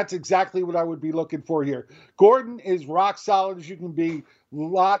 And that's exactly what I would be looking for here. Gordon is rock solid as you can be. A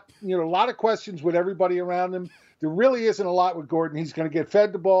lot of questions with everybody around him. There really isn't a lot with Gordon. He's going to get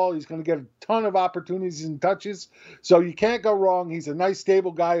fed the ball. He's going to get a ton of opportunities and touches. So you can't go wrong. He's a nice,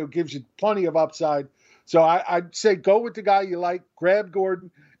 stable guy who gives you plenty of upside. So I'd say go with the guy you like. Grab Gordon.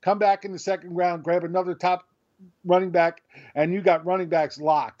 Come back in the second round. Grab another top running back. And you got running backs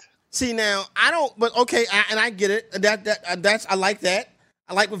locked. See, now, I don't – but, okay, I get it. That's I like that.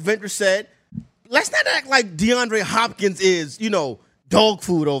 I like what Venture said. Let's not act like DeAndre Hopkins is, dog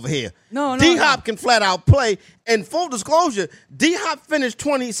food over here. No. D-Hop can flat out play. And full disclosure, D-Hop finished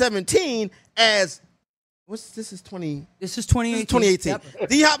 2017 as This is 20. This is 2018. 2018. Yep.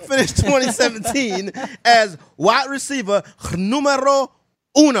 D-Hop finished 2017 as wide receiver numero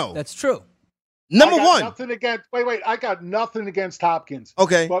uno. That's true. Number one. Nothing against. Wait. I got nothing against Hopkins.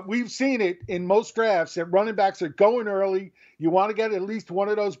 Okay. But we've seen it in most drafts that running backs are going early. You want to get at least one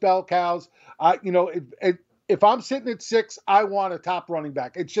of those bell cows. If I'm sitting at 6, I want a top running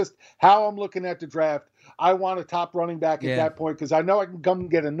back. It's just how I'm looking at the draft. I want a top running back at that point because I know I can come and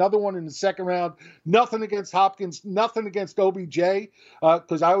get another one in the second round. Nothing against Hopkins, nothing against OBJ,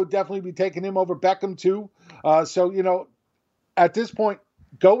 because I would definitely be taking him over Beckham too. So, at this point,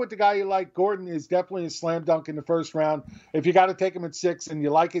 go with the guy you like. Gordon is definitely a slam dunk in the first round. If you got to take him at 6 and you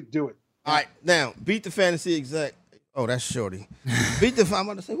like it, do it. All right, now, beat the fantasy exec. Oh, that's Shorty. I'm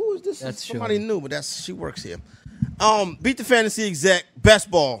about to say, who is this? That's somebody Shorty. new, but she works here. Beat the fantasy exec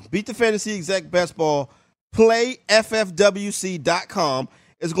best ball. Beat the fantasy exec best ball. PlayFFWC.com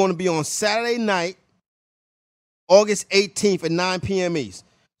is going to be on Saturday night, August 18th at 9 p.m. East.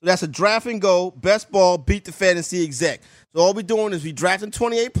 So that's a draft and go best ball. Beat the fantasy exec. So all we're doing is we drafting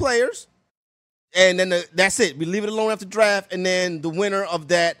 28 players, and then that's it. We leave it alone after draft, and then the winner of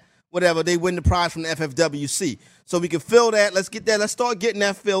that, whatever, they win the prize from the FFWC. So we can fill that. Let's get that. Let's start getting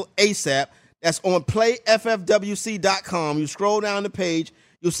that filled ASAP. That's on playffwc.com. You scroll down the page.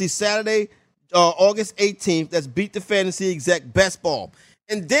 You'll see Saturday, August 18th. That's Beat the Fantasy Exec Best Ball.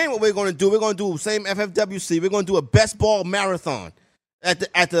 And then what we're going to do, same FFWC. We're going to do a Best Ball Marathon at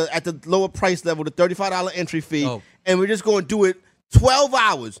the lower price level, the $35 entry fee. Oh. And we're just going to do it 12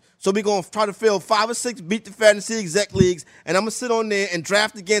 hours. So we're going to try to fill 5 or 6 Beat the Fantasy Exec leagues, and I'm going to sit on there and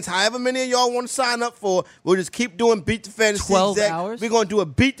draft against however many of y'all want to sign up for. We'll just keep doing Beat the Fantasy 12 Exec. hours? We're going to do a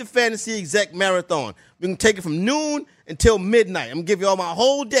Beat the Fantasy Exec marathon. We're going to take it from noon until midnight. I'm going to give y'all my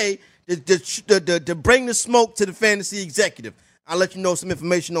whole day to bring the smoke to the fantasy executive. I'll let you know some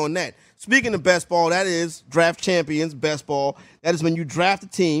information on that. Speaking of best ball, that is Draft Champions best ball. That is when you draft a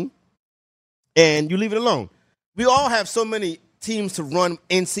team and you leave it alone. We all have so many teams to run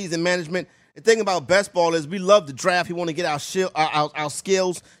in-season management. The thing about best ball is we love the draft. We want to get our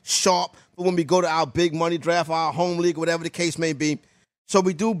skills sharp for when we go to our big money draft, our home league, whatever the case may be. So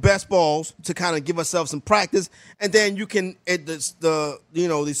we do best balls to kind of give ourselves some practice, and then you can the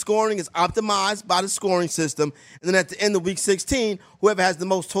scoring is optimized by the scoring system, and then at the end of week 16, whoever has the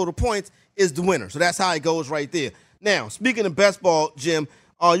most total points is the winner. So that's how it goes right there. Now, speaking of best ball, Jim,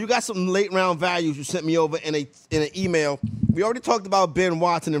 you got some late round values you sent me over in an email. We already talked about Ben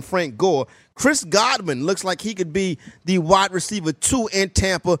Watson and Frank Gore. Chris Godwin looks like he could be the wide receiver 2 in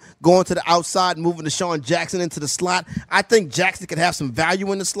Tampa, going to the outside, moving Deshaun Jackson into the slot. I think Jackson could have some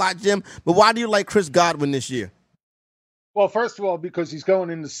value in the slot, Jim. But why do you like Chris Godwin this year? Well, first of all, because he's going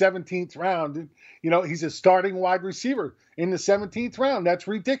in the 17th round. He's a starting wide receiver in the 17th round. That's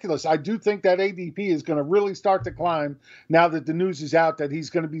ridiculous. I do think that ADP is going to really start to climb now that the news is out that he's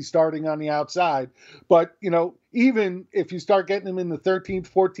going to be starting on the outside. But, even if you start getting him in the 13th,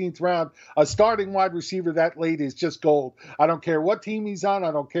 14th round, a starting wide receiver that late is just gold. I don't care what team he's on.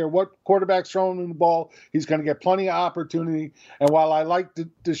 I don't care what quarterback's throwing him the ball. He's going to get plenty of opportunity. And while I like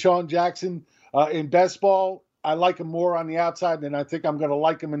Deshaun Jackson in best ball, I like him more on the outside, and I think I'm going to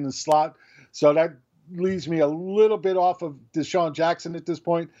like him in the slot. So that leaves me a little bit off of Deshaun Jackson at this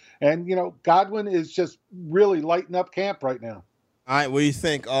point. And, Godwin is just really lighting up camp right now. All right, what do you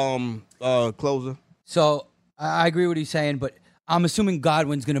think, closer? So I agree with what he's saying, but I'm assuming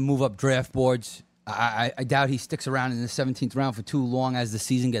Godwin's going to move up draft boards. I doubt he sticks around in the 17th round for too long as the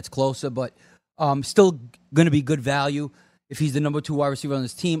season gets closer, but still going to be good value if he's the number 2 wide receiver on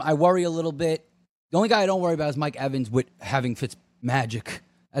this team. I worry a little bit. The only guy I don't worry about is Mike Evans with having Fitzmagic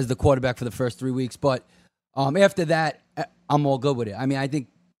as the quarterback for the first 3 weeks. But after that, I'm all good with it. I mean, I think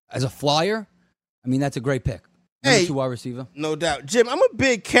as a flyer, that's a great pick. Number 2 wide receiver. No doubt. Jim, I'm a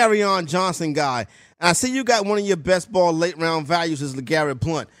big Kerryon Johnson guy. And I see you got one of your best ball late round values is LeGarrette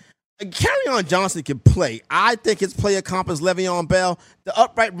Blount. Kerryon Johnson can play. I think his player comp is Le'Veon Bell. The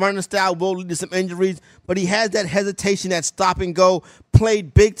upright running style will lead to some injuries, but he has that hesitation, that stop and go,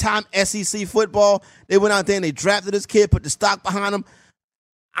 played big-time SEC football. They went out there and they drafted this kid, put the stock behind him.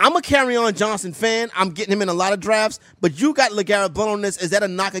 I'm a Kerryon Johnson fan. I'm getting him in a lot of drafts, but you got LeGarrette Blount on this. Is that a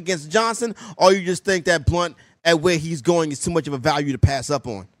knock against Johnson, or you just think that Blount, at where he's going, is too much of a value to pass up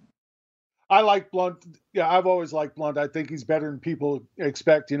on? I like Blount. Yeah, I've always liked Blount. I think he's better than people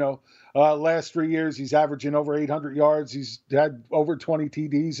expect. Last 3 years, he's averaging over 800 yards. He's had over 20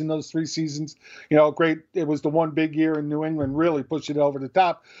 TDs in those 3 seasons. Great. It was the one big year in New England, really pushed it over the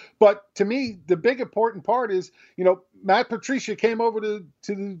top. But to me, the big important part is, Matt Patricia came over to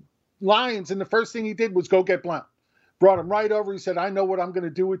the Lions, and the first thing he did was go get Blount. brought him right over. He said, I know what I'm going to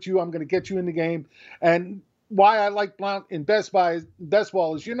do with you. I'm going to get you in the game. And why I like Blount in best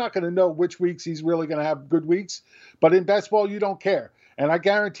ball is you're not going to know which weeks he's really going to have good weeks. But in best ball, you don't care. And I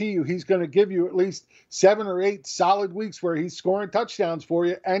guarantee you he's going to give you at least 7 or 8 solid weeks where he's scoring touchdowns for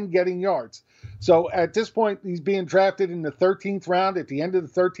you and getting yards. So at this point, he's being drafted in the 13th round, at the end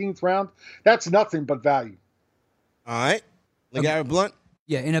of the 13th round. That's nothing but value. All right. LeGarrette Blount?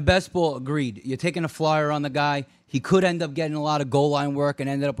 Yeah, in a best ball, agreed. You're taking a flyer on the guy. He could end up getting a lot of goal line work and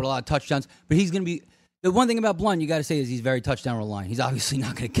ended up with a lot of touchdowns. But he's going to be – the one thing about Blount you got to say is he's very touchdown reliant. He's obviously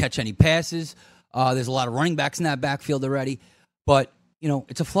not going to catch any passes. There's a lot of running backs in that backfield already. But,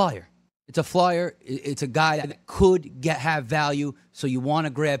 it's a flyer. It's a flyer. It's a guy that could have value, so you want to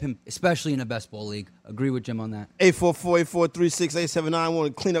grab him, especially in a best ball league. Agree with Jim on that. 844-843-6879. I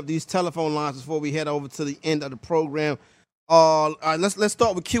want to clean up these telephone lines before we head over to the end of the program. All right, let's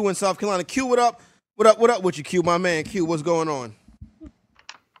start with Q in South Carolina. Q, what up? What up with you, Q, my man? Q, what's going on?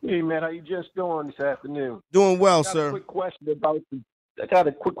 Hey, man, how you just doing this afternoon? Doing well, sir. I got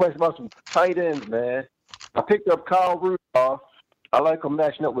a quick question about some tight ends, man. I picked up Kyle Rudolph. I like him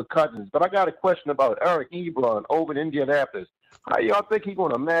matching up with Cousins. But I got a question about Eric Ebron over in Indianapolis. How y'all think he's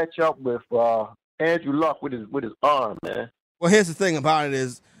going to match up with Andrew Luck with his arm, man? Well, here's the thing about it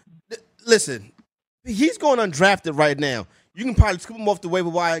is, listen, he's going undrafted right now. You can probably scoop him off the waiver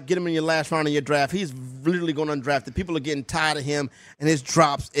wire, get him in your last round of your draft. He's literally going undrafted. People are getting tired of him and his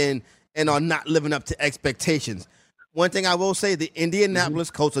drops and are not living up to expectations. One thing I will say, the Indianapolis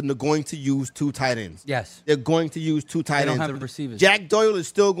Colts are going to use 2 tight ends. Yes. They're going to use 2 tight ends. They don't have the receivers. Jack Doyle is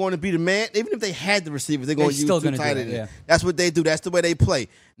still going to be the man. Even if they had the receivers, they're going to use 2 tight ends. Yeah. That's what they do. That's the way they play.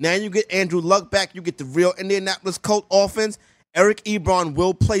 Now you get Andrew Luck back. You get the real Indianapolis Colts offense. Eric Ebron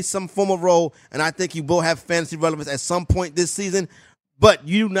will play some form of role, and I think he will have fantasy relevance at some point this season. But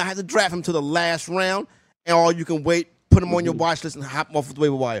you do not have to draft him to the last round, or you can wait, put him on your watch list, and hop him off the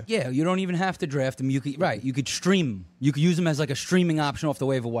waiver wire. Yeah, you don't even have to draft him. You could stream him. You could use him as like a streaming option off the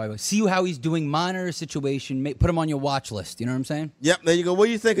waiver wire. See how he's doing, monitor his situation, put him on your watch list. You know what I'm saying? Yep, there you go. What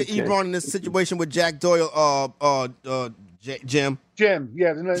do you think of Ebron in this situation with Jack Doyle, Jim? Jim,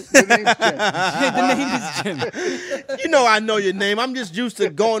 yeah, the name's Jim. The name is Jim. You know I know your name. I'm just used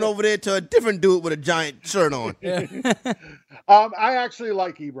to going over there to a different dude with a giant shirt on. I actually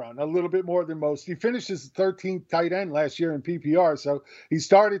like Ebron a little bit more than most. He finished his 13th tight end last year in PPR, so he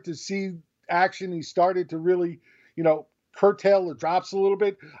started to see action. He started to really, curtail the drops a little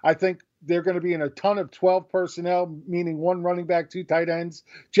bit. I think they're going to be in a ton of 12 personnel, meaning 1 running back, 2 tight ends,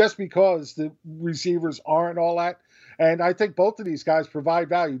 just because the receivers aren't all that. And I think both of these guys provide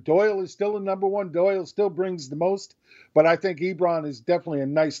value. Doyle is still the number 1. Doyle still brings the most. But I think Ebron is definitely a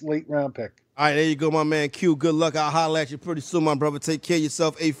nice late-round pick. All right, there you go, my man Q. Good luck. I'll holler at you pretty soon, my brother. Take care of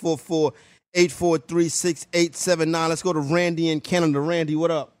yourself. 844-843-6879. Let's go to Randy in Canada. Randy,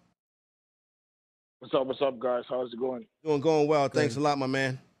 what up? What's up, guys? How's it going? Going well. Thanks a lot, my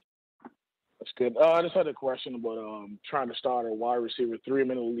man. That's good. I just had a question about trying to start a wide receiver 3. I'm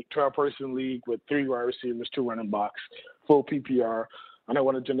in a 12-person league with 3 wide receivers, 2 running backs, full PPR. And I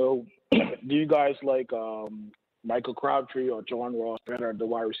wanted to know, do you guys like Michael Crabtree or John Ross better at the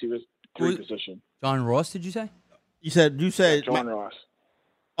wide receivers 3 position? John Ross, did you say? You said John Ross.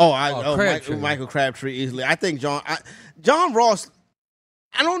 Crabtree. Michael Crabtree easily. I think John Ross.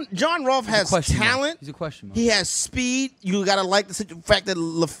 John Ross has talent. He's a question mark. He has speed. You got to like the fact that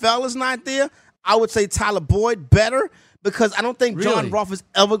LaFell is not there. I would say Tyler Boyd better because I don't think John Ross is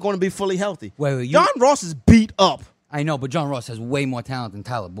ever going to be fully healthy. John Ross is beat up. I know, but John Ross has way more talent than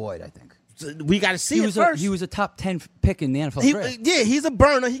Tyler Boyd, I think. So we got to see it first. He was a top 10 pick in the NFL draft. Yeah, he's a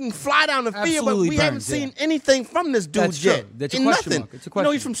burner. He can fly down the field, but we haven't seen anything from this dude yet. That's a question mark. It's a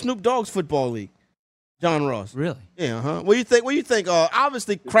question. He's from Snoop Dogg's football league. John Ross. Really? Yeah, What do you think?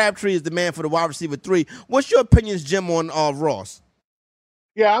 Obviously, Crabtree is the man for the wide receiver 3. What's your opinions, Jim, on Ross?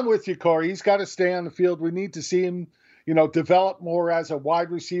 Yeah, I'm with you, Corey. He's got to stay on the field. We need to see him, develop more as a wide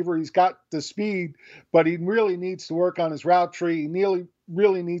receiver. He's got the speed, but he really needs to work on his route tree. He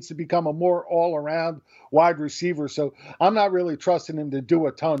really needs to become a more all-around wide receiver. So I'm not really trusting him to do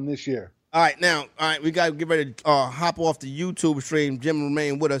a ton this year. All right, we got to get ready to hop off the YouTube stream. Jim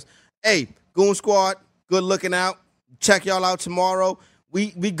remain with us. Hey, Goon Squad. Good looking out. Check y'all out tomorrow. We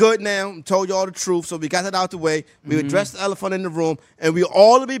good now. Told y'all the truth, so we got that out the way. We addressed the elephant in the room, and we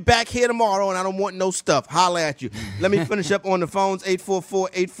all will be back here tomorrow, and I don't want no stuff. Holla at you. Let me finish up on the phones,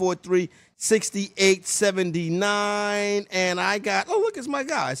 844-843-6879. And I got, look, it's my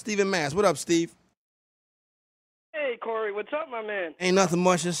guy, Stephen Mass. What up, Steve? Hey, Corey. What's up, my man? Ain't nothing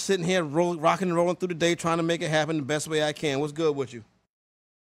much. Just sitting here rocking and rolling through the day, trying to make it happen the best way I can. What's good with you?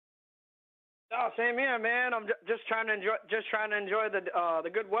 Oh, same here, man. I'm just trying to enjoy the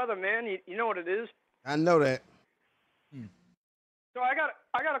good weather, man. You know what it is. I know that. So I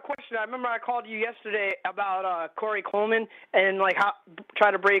got a question. I remember I called you yesterday about Corey Coleman and like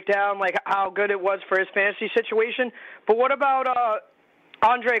try to break down like how good it was for his fantasy situation. But what about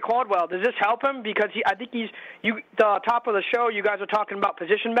Andre Caldwell? Does this help him? Because I think the top of the show, you guys are talking about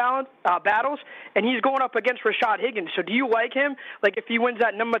position battles, and he's going up against Rashad Higgins. So do you like him? Like if he wins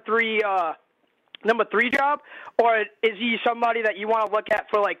that number three job, or is he somebody that you want to look at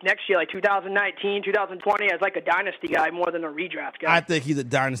for like next year, like 2019, 2020, as like a dynasty guy more than a redraft guy? I think he's a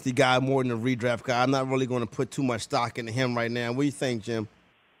dynasty guy more than a redraft guy. I'm not really going to put too much stock into him right now. What do you think, Jim?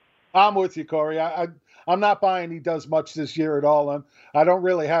 I'm with you, Corey. I'm not buying he does much this year at all. I don't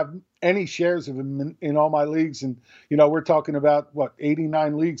really have any shares of him in all my leagues. And, we're talking about,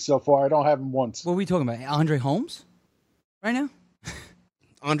 89 leagues so far. I don't have him once. What are we talking about? Andre Holmes right now?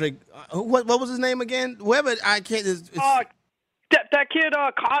 Andre, what was his name again? Whoever, I can't. That kid,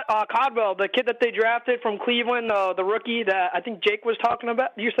 Caldwell, the kid that they drafted from Cleveland, the rookie that I think Jake was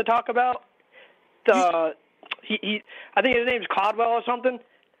used to talk about. I think his name's Caldwell or something.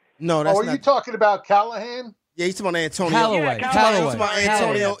 No, that's not. Are you talking about Callahan? Yeah, he's talking about Antonio. Callaway. He's talking about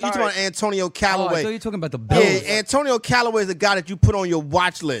Antonio. He's talking about Antonio Callaway. I thought you were talking about the Bills. Yeah, Antonio Callaway is the guy that you put on your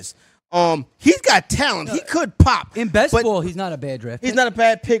watch list. He's got talent. He could pop. In best ball, he's not a bad draft pick. He's not a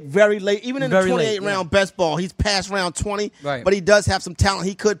bad pick very late. Even in the Very 28 late, round best ball, he's past round 20. Right. But he does have some talent.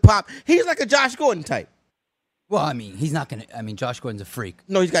 He could pop. He's like a Josh Gordon type. Well, I mean, he's not going to. I mean, Josh Gordon's a freak.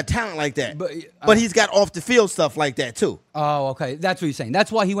 No, he's got talent like that. But he's got off the field stuff like that, too. Oh, okay. That's what you're saying.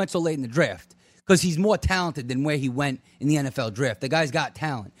 That's why he went so late in the draft. Because he's more talented than where he went in the NFL draft. The guy's got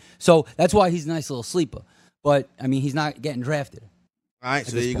talent. So that's why he's a nice little sleeper. But, I mean, he's not getting drafted. All right,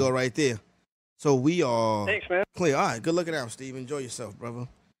 so there you go right there. So we are Thanks, man. clear. All right, good looking out, Steve. Enjoy yourself, brother.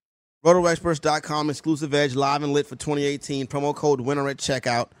 RotoExperts.com, exclusive edge, live and lit for 2018. Promo code winner at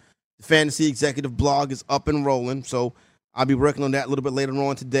checkout. The Fantasy Executive blog is up and rolling, so I'll be working on that a little bit later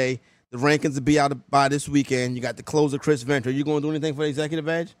on today. The rankings will be out by this weekend. You got the closer, Chris Venture. You going to do anything for the Executive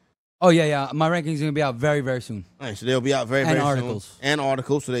Edge? Oh, yeah. My rankings are going to be out very, very soon. All right, so they'll be out very, very articles. soon. And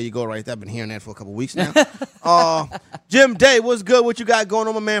articles. So there you go right there. I've been hearing that for a couple weeks now. Jim Day, what's good? What you got going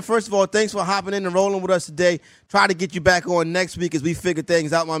on, my man? First of all, thanks for hopping in and rolling with us today. Try to get you back on next week as we figure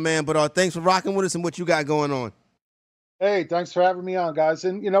things out, my man. But thanks for rocking with us and what you got going on. Hey, thanks for having me on, guys.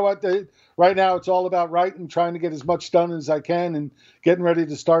 And you know what? Right now, it's all about writing, trying to get as much done as I can, and getting ready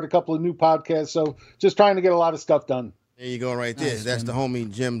to start a couple of new podcasts. So just trying to get a lot of stuff done. There you go right there. Nice, That's Jim. the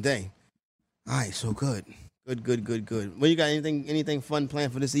homie Jim Day. All right, so good. Good. Well, you got anything fun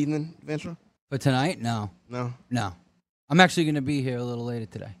planned for this evening, Ventura? For tonight? No. No? No. I'm actually going to be here a little later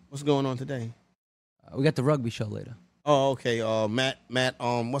today. What's going on today? We got the rugby show later. Oh, okay. Matt,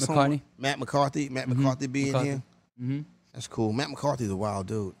 what's McCartney. Matt McCarthy. Matt McCarthy being here. Mm-hmm. That's cool. Matt McCarthy's a wild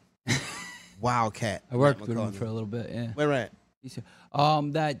dude. Wildcat. I worked Matt with him McCarthy. for a little bit, yeah. Where at?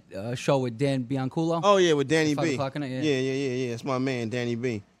 That show with Dan Bianculo. Oh, yeah, with Danny 5 B. o'clock at night, yeah. Yeah. It's my man, Danny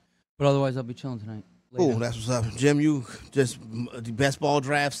B. But otherwise, I'll be chilling tonight. Later. Cool, that's what's up. Jim, you just the best ball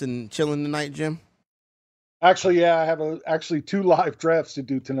drafts and chilling tonight, Jim? Actually, yeah, I have actually 2 live drafts to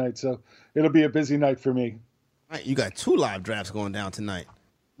do tonight, so it'll be a busy night for me. All right, you got 2 live drafts going down tonight.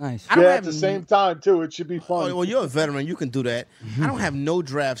 Nice. Yeah, at the same time, too. It should be fun. Oh, well, you're a veteran. You can do that. I don't have no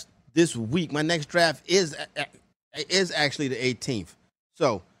drafts this week. My next draft is actually the 18th.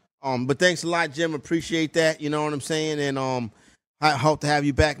 So, but thanks a lot, Jim. Appreciate that. You know what I'm saying? And I hope to have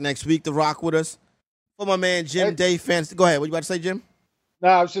you back next week to rock with us. For my man, Jim Day, fans. Go ahead. What you about to say, Jim? No,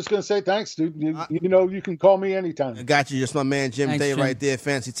 I was just going to say thanks, dude. You know you can call me anytime. I got you. Just my man, Jim Thanks, Day, Jim. right there,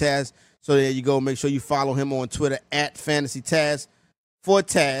 Fantasy Taz. So there you go. Make sure you follow him on Twitter at Fantasy Taz. For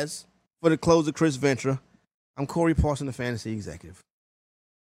Taz, for the closer, Chris Ventura, I'm Corey Parson, the Fantasy Executive.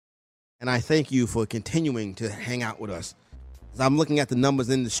 And I thank you for continuing to hang out with us. As I'm looking at the numbers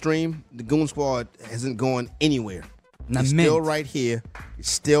in the stream, the Goon Squad hasn't gone anywhere. Not It's mint. still right here. It's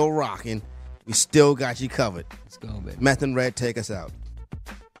still rocking. We still got you covered. Let's go, baby. Meth and Red, take us out.